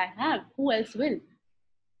conditions that I have, who else will?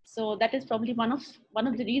 So that is probably one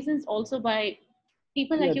of the reasons also why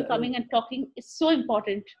people Yeah, like you coming and talking is so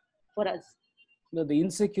important for us. the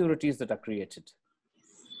insecurities that are created.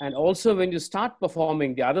 And also, when you start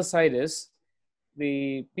performing, the other side is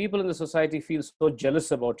the people in the society feel so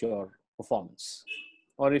jealous about your performance.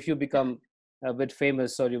 Or if you become a bit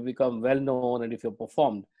famous or you become well known and if you're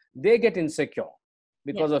performed, they get insecure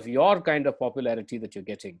because Yes. of your kind of popularity that you're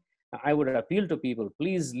getting. I would appeal to people,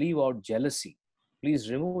 please leave out jealousy.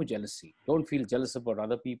 Please remove jealousy. Don't feel jealous about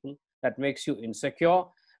other people. That makes you insecure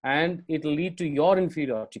and it'll lead to your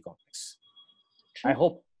inferiority complex. I True.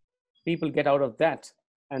 hope people get out of that.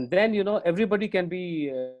 And then, everybody can be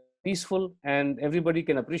peaceful and everybody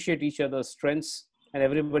can appreciate each other's strengths and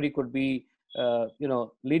everybody could be,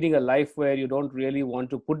 leading a life where you don't really want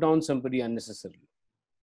to put down somebody unnecessarily.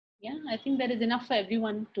 Yeah, I think there is enough for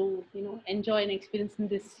everyone to enjoy and experience in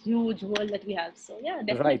this huge world that we have. So yeah,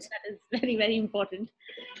 definitely Right. that is very, very important.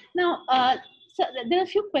 Now, So there are a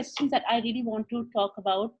few questions that I really want to talk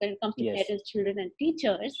about when it comes to Yes. parents, children, and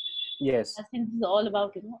teachers. Yes. Since this is all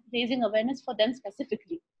about raising awareness for them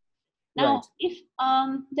specifically. Right. Now, if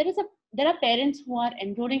there are parents who are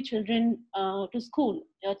enrolling children to school,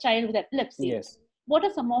 a child with epilepsy, Yes. what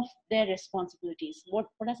are some of their responsibilities? What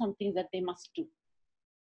are some things that they must do?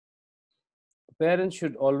 Parents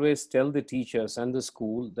should always tell the teachers and the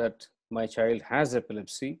school that my child has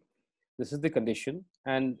epilepsy. This is the condition,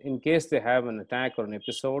 and in case they have an attack or an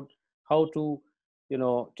episode, how to,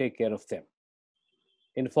 take care of them.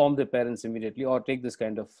 Inform the parents immediately, or take this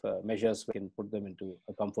kind of measures we can put them into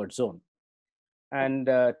a comfort zone. And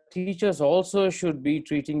teachers also should be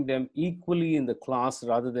treating them equally in the class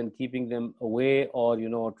rather than keeping them away, or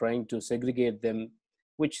trying to segregate them,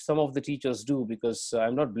 which some of the teachers do. Because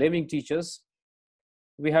I'm not blaming teachers,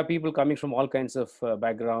 we have people coming from all kinds of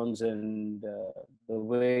backgrounds, and the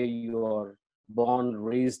way you are born,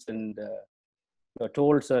 raised, and you're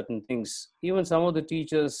told certain things. Even some of the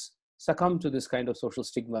teachers succumb to this kind of social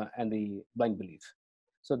stigma and the blind belief.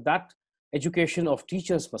 So that education of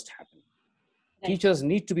teachers must happen. Right. Teachers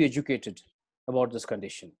need to be educated about this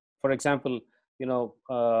condition. For example,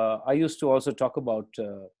 I used to also talk about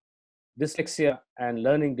dyslexia and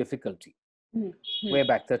learning difficulty Mm-hmm. way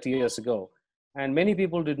back 30 years ago. And many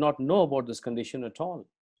people did not know about this condition at all.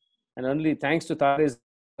 And only thanks to Tare,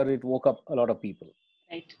 it woke up a lot of people.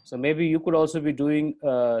 Right. So maybe you could also be doing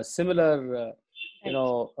a similar,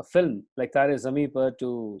 a film like Tare Zameen Par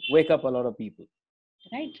to wake up a lot of people.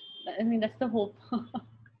 Right. I mean, that's the hope.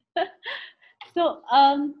 So,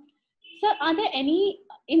 so are there any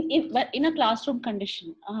in a classroom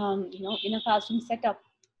condition, in a classroom setup?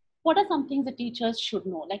 What are some things the teachers should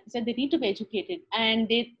know? Like you said, they need to be educated, and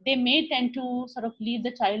they may tend to sort of leave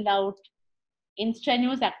the child out in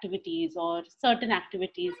strenuous activities or certain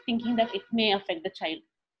activities, thinking that it may affect the child.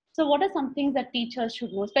 So, what are some things that teachers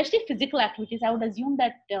should know, especially physical activities? I would assume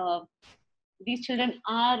that these children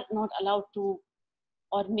are not allowed to,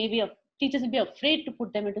 or maybe teachers will be afraid to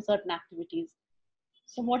put them into certain activities.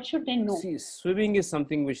 So, what should they know? See, swimming is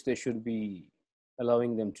something which they should be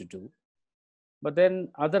allowing them to do. But then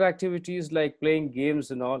other activities like playing games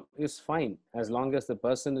and all is fine as long as the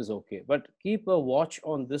person is okay. But keep a watch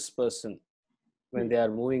on this person when Hmm. they are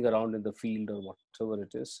moving around in the field or whatever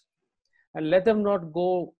it is. And let them not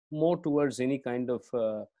go more towards any kind of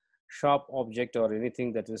sharp object or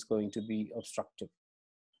anything that is going to be obstructive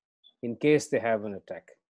in case they have an attack.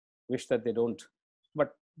 Wish that they don't,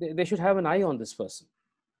 but they should have an eye on this person.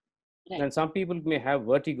 Right. And some people may have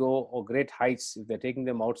vertigo or great heights if they're taking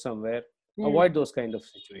them out somewhere. Hmm. Avoid those kind of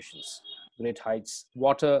situations. Great heights,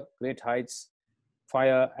 water, great heights,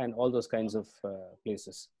 fire, and all those kinds of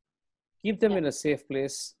places. Keep them Yeah. in a safe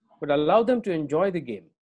place, but allow them to enjoy the game.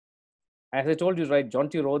 As I told you, right,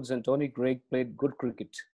 Jonty Rhodes and Tony Greig played good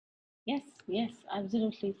cricket. Yes, yes,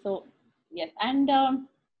 absolutely. So, yes. And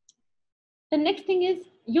the next thing is,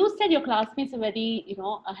 you said your classmates are very,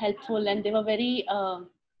 helpful, and they were very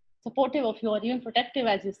supportive of you, or even protective,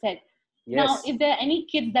 as you said. Now, Yes. if there are any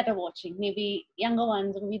kids that are watching, maybe younger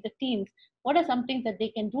ones or maybe the teens, what are some things that they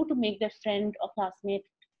can do to make their friend or classmate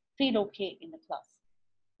feel okay in the class?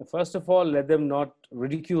 First of all, let them not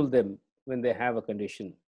ridicule them when they have a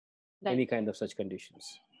condition, Right. any kind of such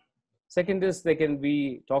conditions. Second is they can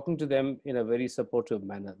be talking to them in a very supportive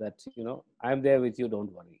manner that, I'm there with you,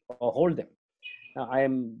 don't worry, or hold them. Now, I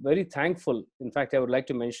am very thankful. In fact, I would like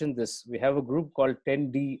to mention this. We have a group called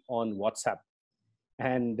 10D on WhatsApp.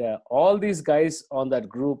 And all these guys on that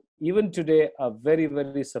group, even today, are very,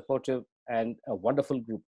 very supportive and a wonderful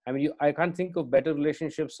group. I mean, I can't think of better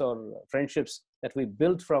relationships or friendships that we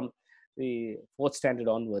built from the fourth standard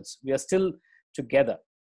onwards. We are still together.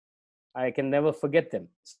 I can never forget them.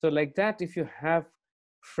 So, like that, if you have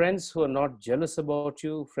friends who are not jealous about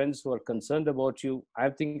you, friends who are concerned about you, I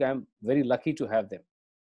think I'm very lucky to have them.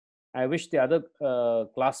 I wish the other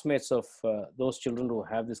classmates of those children who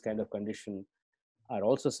have this kind of condition are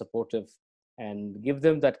also supportive, and give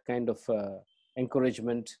them that kind of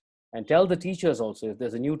encouragement, and tell the teachers also, if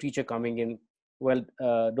there's a new teacher coming in, well,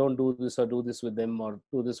 don't do this or do this with them, or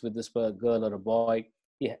do this with this girl or a boy.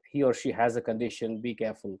 He or she has a condition, be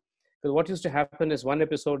careful. Because what used to happen is, one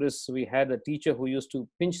episode is, we had a teacher who used to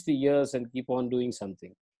pinch the ears and keep on doing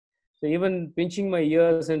something. So even pinching my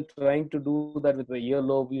ears and trying to do that with my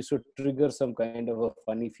earlobe used to trigger some kind of a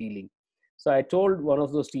funny feeling. So I told one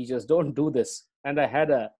of those teachers, don't do this. And I had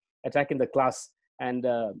a attack in the class. And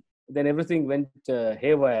then everything went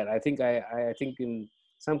haywire. I think in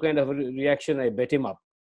some kind of a reaction, I bet him up.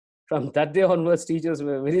 From that day onwards, teachers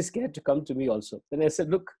were very scared to come to me also. Then I said,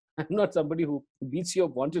 look, I'm not somebody who beats you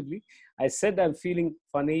up wantedly. I said I'm feeling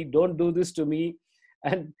funny. Don't do this to me.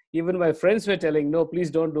 And even my friends were telling, no, please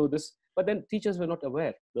don't do this. But then teachers were not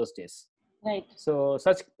aware those days. Right. So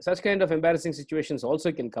such kind of embarrassing situations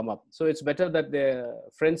also can come up. So it's better that their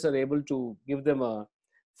friends are able to give them a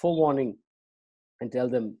forewarning and tell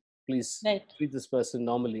them, please Right. treat this person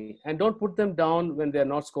normally, and don't put them down when they're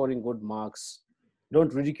not scoring good marks.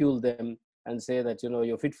 Don't ridicule them and say that,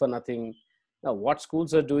 you're fit for nothing. Now, what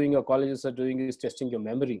schools are doing or colleges are doing is testing your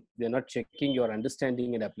memory. They're not checking your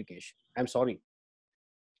understanding and application. I'm sorry.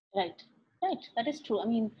 Right. Right. That is true. I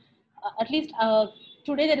mean, at least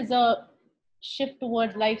today there is a shift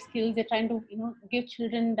towards life skills. They're trying to, give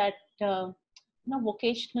children that,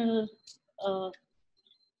 vocational, uh,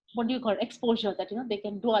 what do you call it, exposure, that, they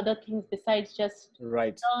can do other things besides just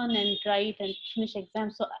Right. learn and write and finish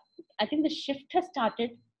exams. So I think the shift has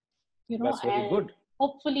started, That's very and good.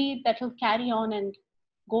 hopefully that will carry on and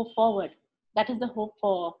go forward. That is the hope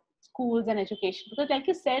for schools and education, because like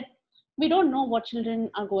you said, we don't know what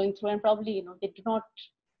children are going through, and probably, they do not,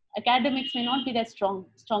 academics may not be their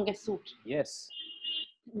strongest suit. Yes.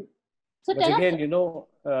 So But tell us.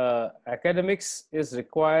 again, academics is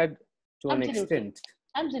required to an Absolutely. extent.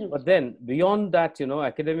 Absolutely. But then beyond that,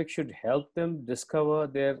 academics should help them discover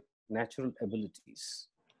their natural abilities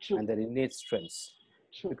True. and their innate strengths.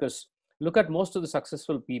 True. Because look at most of the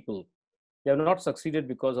successful people, they have not succeeded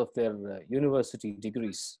because of their university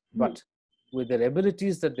degrees, Hmm. but with their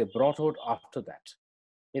abilities that they brought out after that.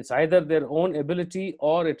 It's either their own ability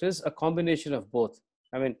or it is a combination of both.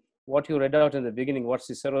 I mean, what you read out in the beginning, what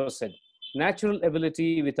Cicero said, natural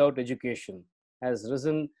ability without education has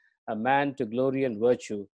risen a man to glory and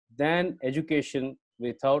virtue than education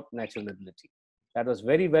without natural ability. That was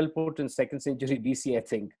very well put in second century BC, I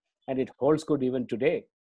think, and it holds good even today.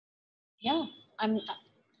 Yeah. I'm.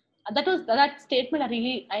 That was that statement. I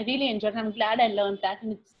really enjoyed. I'm glad I learned that,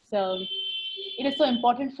 and it is so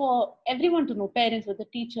important for everyone to know. Parents, or the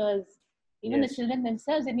teachers, even the Yes. children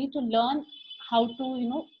themselves, they need to learn how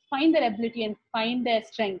to, find their ability and find their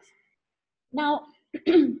strengths. Now,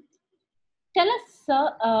 tell us,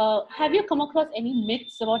 sir, have you come across any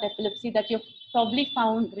myths about epilepsy that you've probably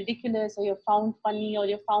found ridiculous, or you've found funny, or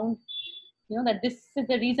you found, that this is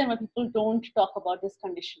the reason why people don't talk about this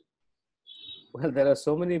condition? Well, there are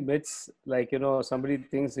so many myths, like, somebody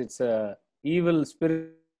thinks it's a evil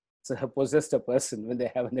spirit possessed a person when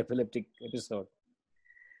they have an epileptic episode.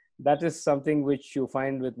 That is something which you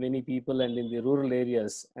find with many people and in the rural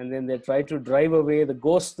areas. And then they try to drive away the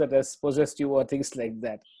ghost that has possessed you or things like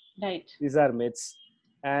that. Right. These are myths.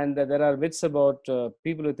 And there are myths about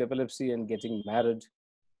people with epilepsy and getting married.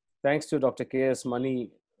 Thanks to Dr. K.S.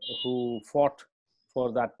 Mani, who fought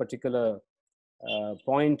for that particular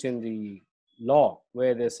point in the law,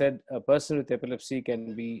 where they said a person with epilepsy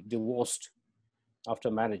can be divorced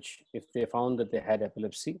after marriage if they found that they had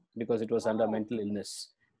epilepsy because it was under Wow. mental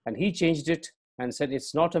illness. And he changed it and said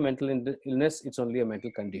it's not a mental illness, it's only a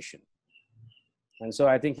mental condition. And so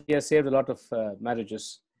I think he has saved a lot of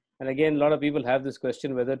marriages. And again, a lot of people have this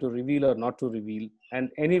question whether to reveal or not to reveal.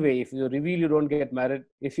 And anyway, if you reveal, you don't get married.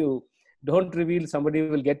 If you don't reveal, somebody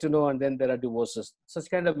will get to know, and then there are divorces. Such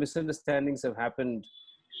kind of misunderstandings have happened.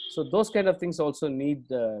 So those kind of things also need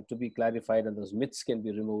to be clarified, and those myths can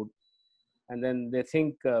be removed. And then they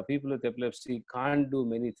think people with epilepsy can't do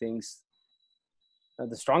many things.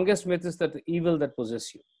 The strongest myth is that the evil that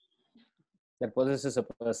possesses you, that possesses a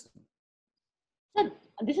person. Sir,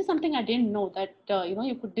 this is something I didn't know, that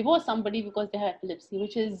you could divorce somebody because they have epilepsy,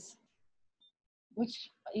 which is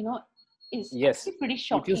Yes, actually pretty it used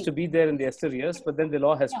shocking. to be there in the years, but then the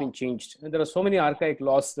law has Yeah. been changed. And there are so many archaic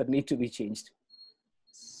laws that need to be changed.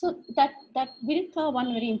 So that we did cover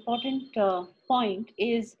one very important point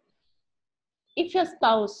is, if your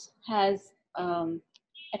spouse has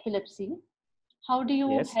epilepsy, how do you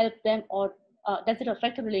Yes. help them, or does it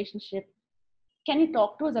affect a relationship? Can you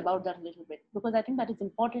talk to us about that a little bit? Because I think that is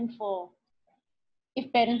important for,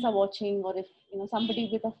 if parents are watching, or if somebody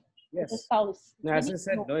with a Yes. spouse, Now, they as need I to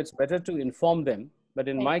said, know. no, it's better to inform them. But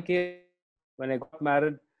in Right. my case, when I got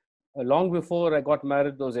married, long before I got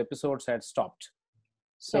married, those episodes had stopped.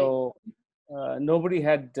 Right. So nobody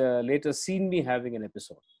had later seen me having an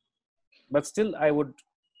episode. But still, I would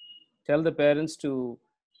tell the parents to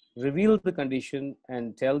reveal the condition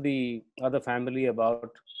and tell the other family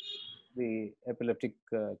about the epileptic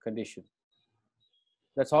condition.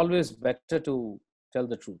 That's always better to tell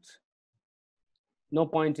the truth. No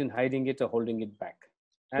point in hiding it or holding it back.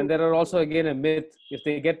 And True. there are also, again, a myth, if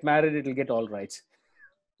they get married, it'll get all right.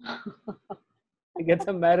 You get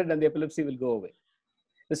them married and the epilepsy will go away.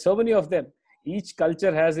 There's so many of them. Each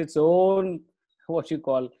culture has its own, what you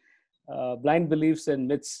call, blind beliefs and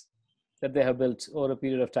myths that they have built over a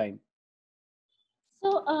period of time.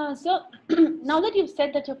 So now that you've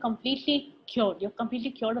said that you're completely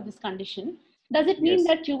cured of this condition, does it mean Yes.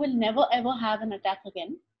 that you will never ever have an attack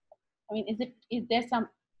again? I mean, is there some, is,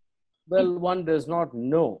 Well, one does not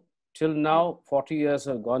know. Till now, 40 years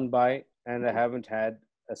have gone by and I haven't had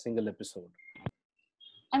a single episode.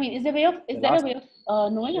 I mean, The is there a last way of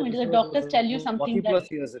knowing? I mean, do the episode was doctors tell you about 40 something that,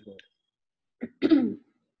 plus years ago.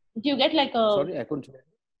 do you get like a, Sorry, I couldn't hear.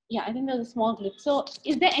 yeah, I think there's a small glitch. So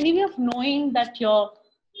is there any way of knowing that you're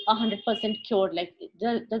 100% cured? Like,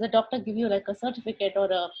 does the doctor give you like a certificate or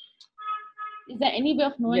is there any way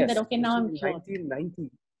of knowing that, Yes, okay, you now see, I'm in cured?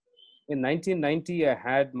 1990, in 1990, I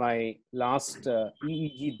had my last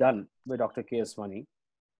EEG done by Dr. K.S.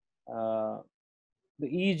 Uh, the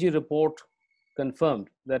EEG report confirmed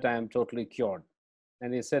that I am totally cured.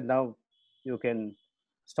 And he said, now you can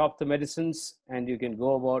stop the medicines and you can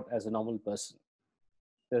go about as a normal person.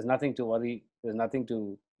 There's nothing to worry. There's nothing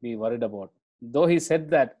to be worried about. Though he said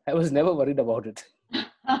that, I was never worried about it.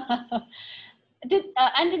 Did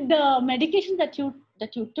the medication that you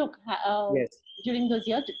took Yes. during those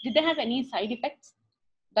years, did they have any side effects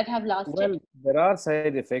that have lasted? Well, there are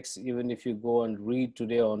side effects. Even if you go and read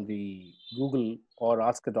today on the Google or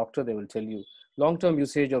ask a doctor, they will tell you long-term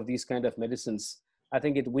usage of these kind of medicines. I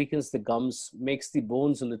think it weakens the gums, makes the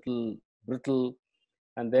bones a little brittle,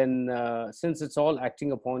 and then since it's all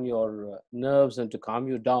acting upon your nerves and to calm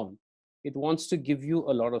you down, it wants to give you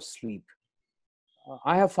a lot of sleep.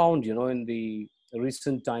 I have found, in the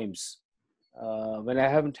recent times, when I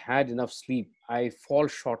haven't had enough sleep, I fall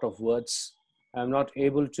short of words. I'm not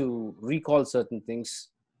able to recall certain things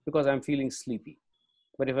because I'm feeling sleepy.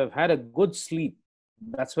 But if I've had a good sleep,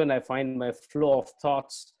 that's when I find my flow of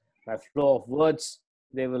thoughts, my flow of words,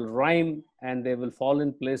 they will rhyme and they will fall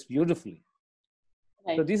in place beautifully.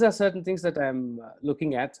 So Right. these are certain things that I'm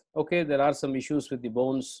looking at. Okay, there are some issues with the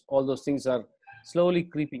bones. All those things are slowly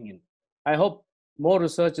creeping in. I hope more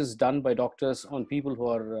research is done by doctors on people who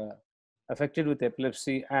are affected with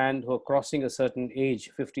epilepsy and who are crossing a certain age,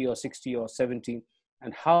 50 or 60 or 70,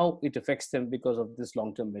 and how it affects them because of this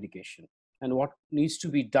long-term medication and what needs to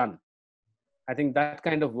be done. I think that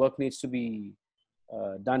kind of work needs to be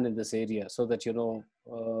done in this area so that,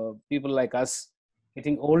 people like us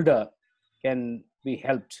getting older can be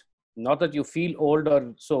helped. Not that you feel old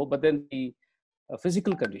or so, but then the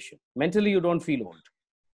physical condition. Mentally, you don't feel old.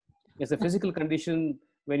 It's a physical condition.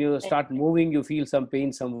 When you Right. start moving, you feel some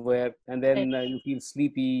pain somewhere, and Right. then you feel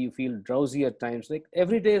sleepy, you feel drowsy at times. Like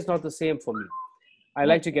every day is not the same for me. I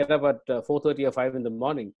like Right. to get up at 4:30 or 5 in the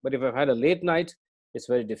morning, but if I've had a late night, it's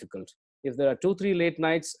very difficult. If there are 2, 3 late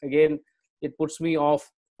nights, again, it puts me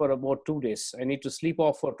off for about 2 days. I need to sleep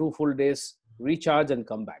off for 2 full days, recharge, and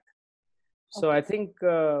come back. So I Okay. think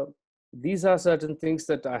these are certain things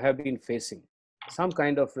that I have been facing, some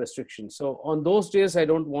kind of restriction. So on those days, I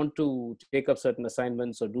don't want to take up certain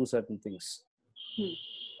assignments or do certain things Hmm.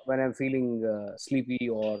 when I'm feeling sleepy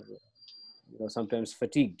or sometimes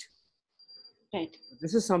fatigued. Right.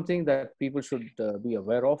 This is something that people should be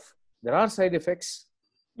aware of. There are side effects,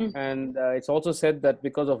 Hmm. and it's also said that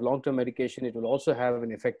because of long-term medication, it will also have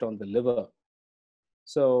an effect on the liver.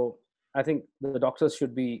 So I think the doctors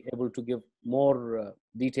should be able to give more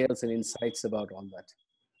details and insights about all that.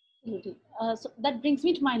 Absolutely. So that brings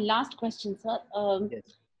me to my last question, sir.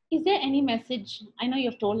 Yes. Is there any message? I know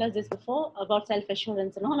you've told us this before about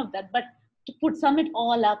self-assurance and all of that, but to put sum it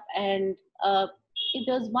all up, and if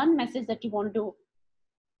there's one message that you want to,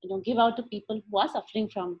 give out to people who are suffering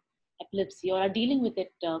from epilepsy or are dealing with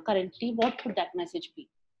it currently, what would that message be?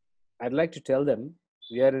 I'd like to tell them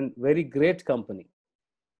we are in very great company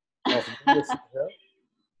of Julius Caesar,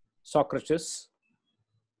 Socrates,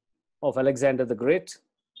 of Alexander the Great,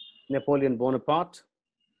 Napoleon Bonaparte,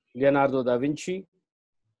 Leonardo da Vinci,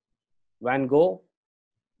 Van Gogh,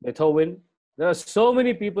 Beethoven. There are so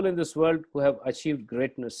many people in this world who have achieved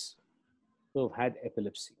greatness, who have had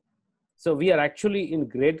epilepsy. So we are actually in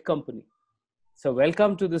great company. So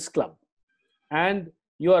welcome to this club. And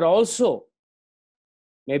you are also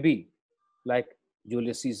maybe like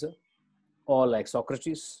Julius Caesar, or like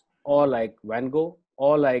Socrates, or like Van Gogh,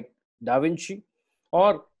 or like Da Vinci,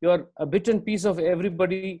 or you're a bit and piece of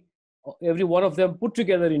everybody, every one of them put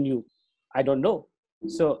together in you. I don't know.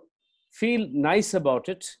 So feel nice about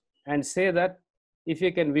it and say that if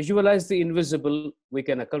you can visualize the invisible, we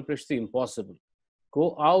can accomplish the impossible.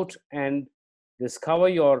 Go out and discover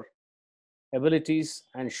your abilities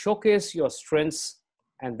and showcase your strengths,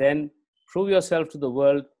 and then prove yourself to the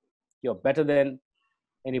world you're better than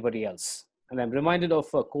anybody else. And I'm reminded of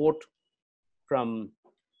a quote from,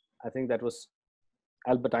 I think that was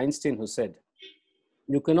Albert Einstein, who said,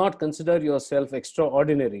 "You cannot consider yourself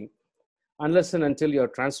extraordinary unless and until you're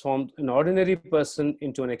transformed an ordinary person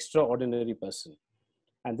into an extraordinary person."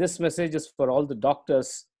 And this message is for all the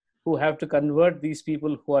doctors who have to convert these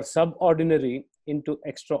people who are subordinary into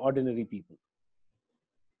extraordinary people.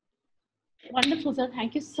 Wonderful, sir.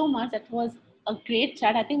 Thank you so much. That was a great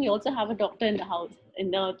chat. I think we also have a doctor in the house,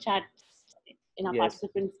 in the chat, in our Yes,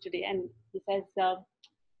 participants today. And he says,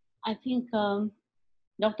 I think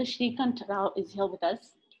Dr. Shrikant Rao is here with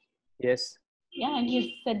us. yes. Yeah, and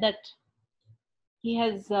he said that he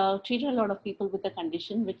has treated a lot of people with the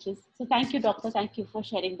condition, which is, so thank you, doctor. Thank you for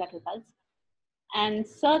sharing that with us. And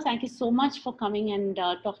sir, thank you so much for coming and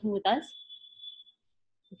talking with us.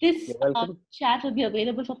 This You're welcome. chat will be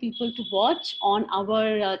available for people to watch on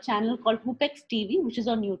our channel called Hoopex TV, which is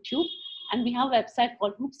on YouTube. And we have a website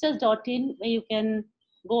called hoopsters.in where you can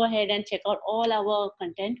go ahead and check out all our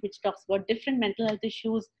content, which talks about different mental health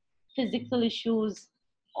issues, physical issues,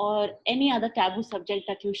 or any other taboo subject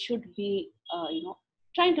that you should be,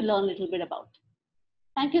 trying to learn a little bit about.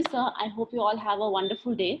 Thank you, sir. I hope you all have a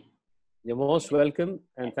wonderful day. You're most welcome.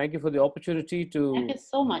 And thank you for the opportunity Thank to you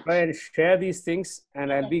so much. try and share these things.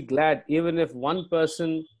 And I'll Yes. be glad, even if one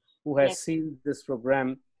person who has Yes. seen this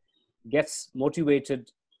program gets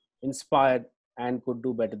motivated, inspired, and could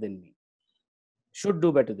do better than me. Should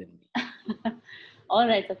do better than me. All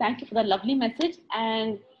right. So thank you for the lovely message.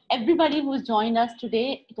 And everybody who's joined us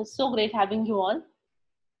today, it was so great having you all.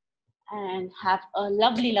 And have a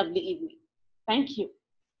lovely, lovely evening. Thank you.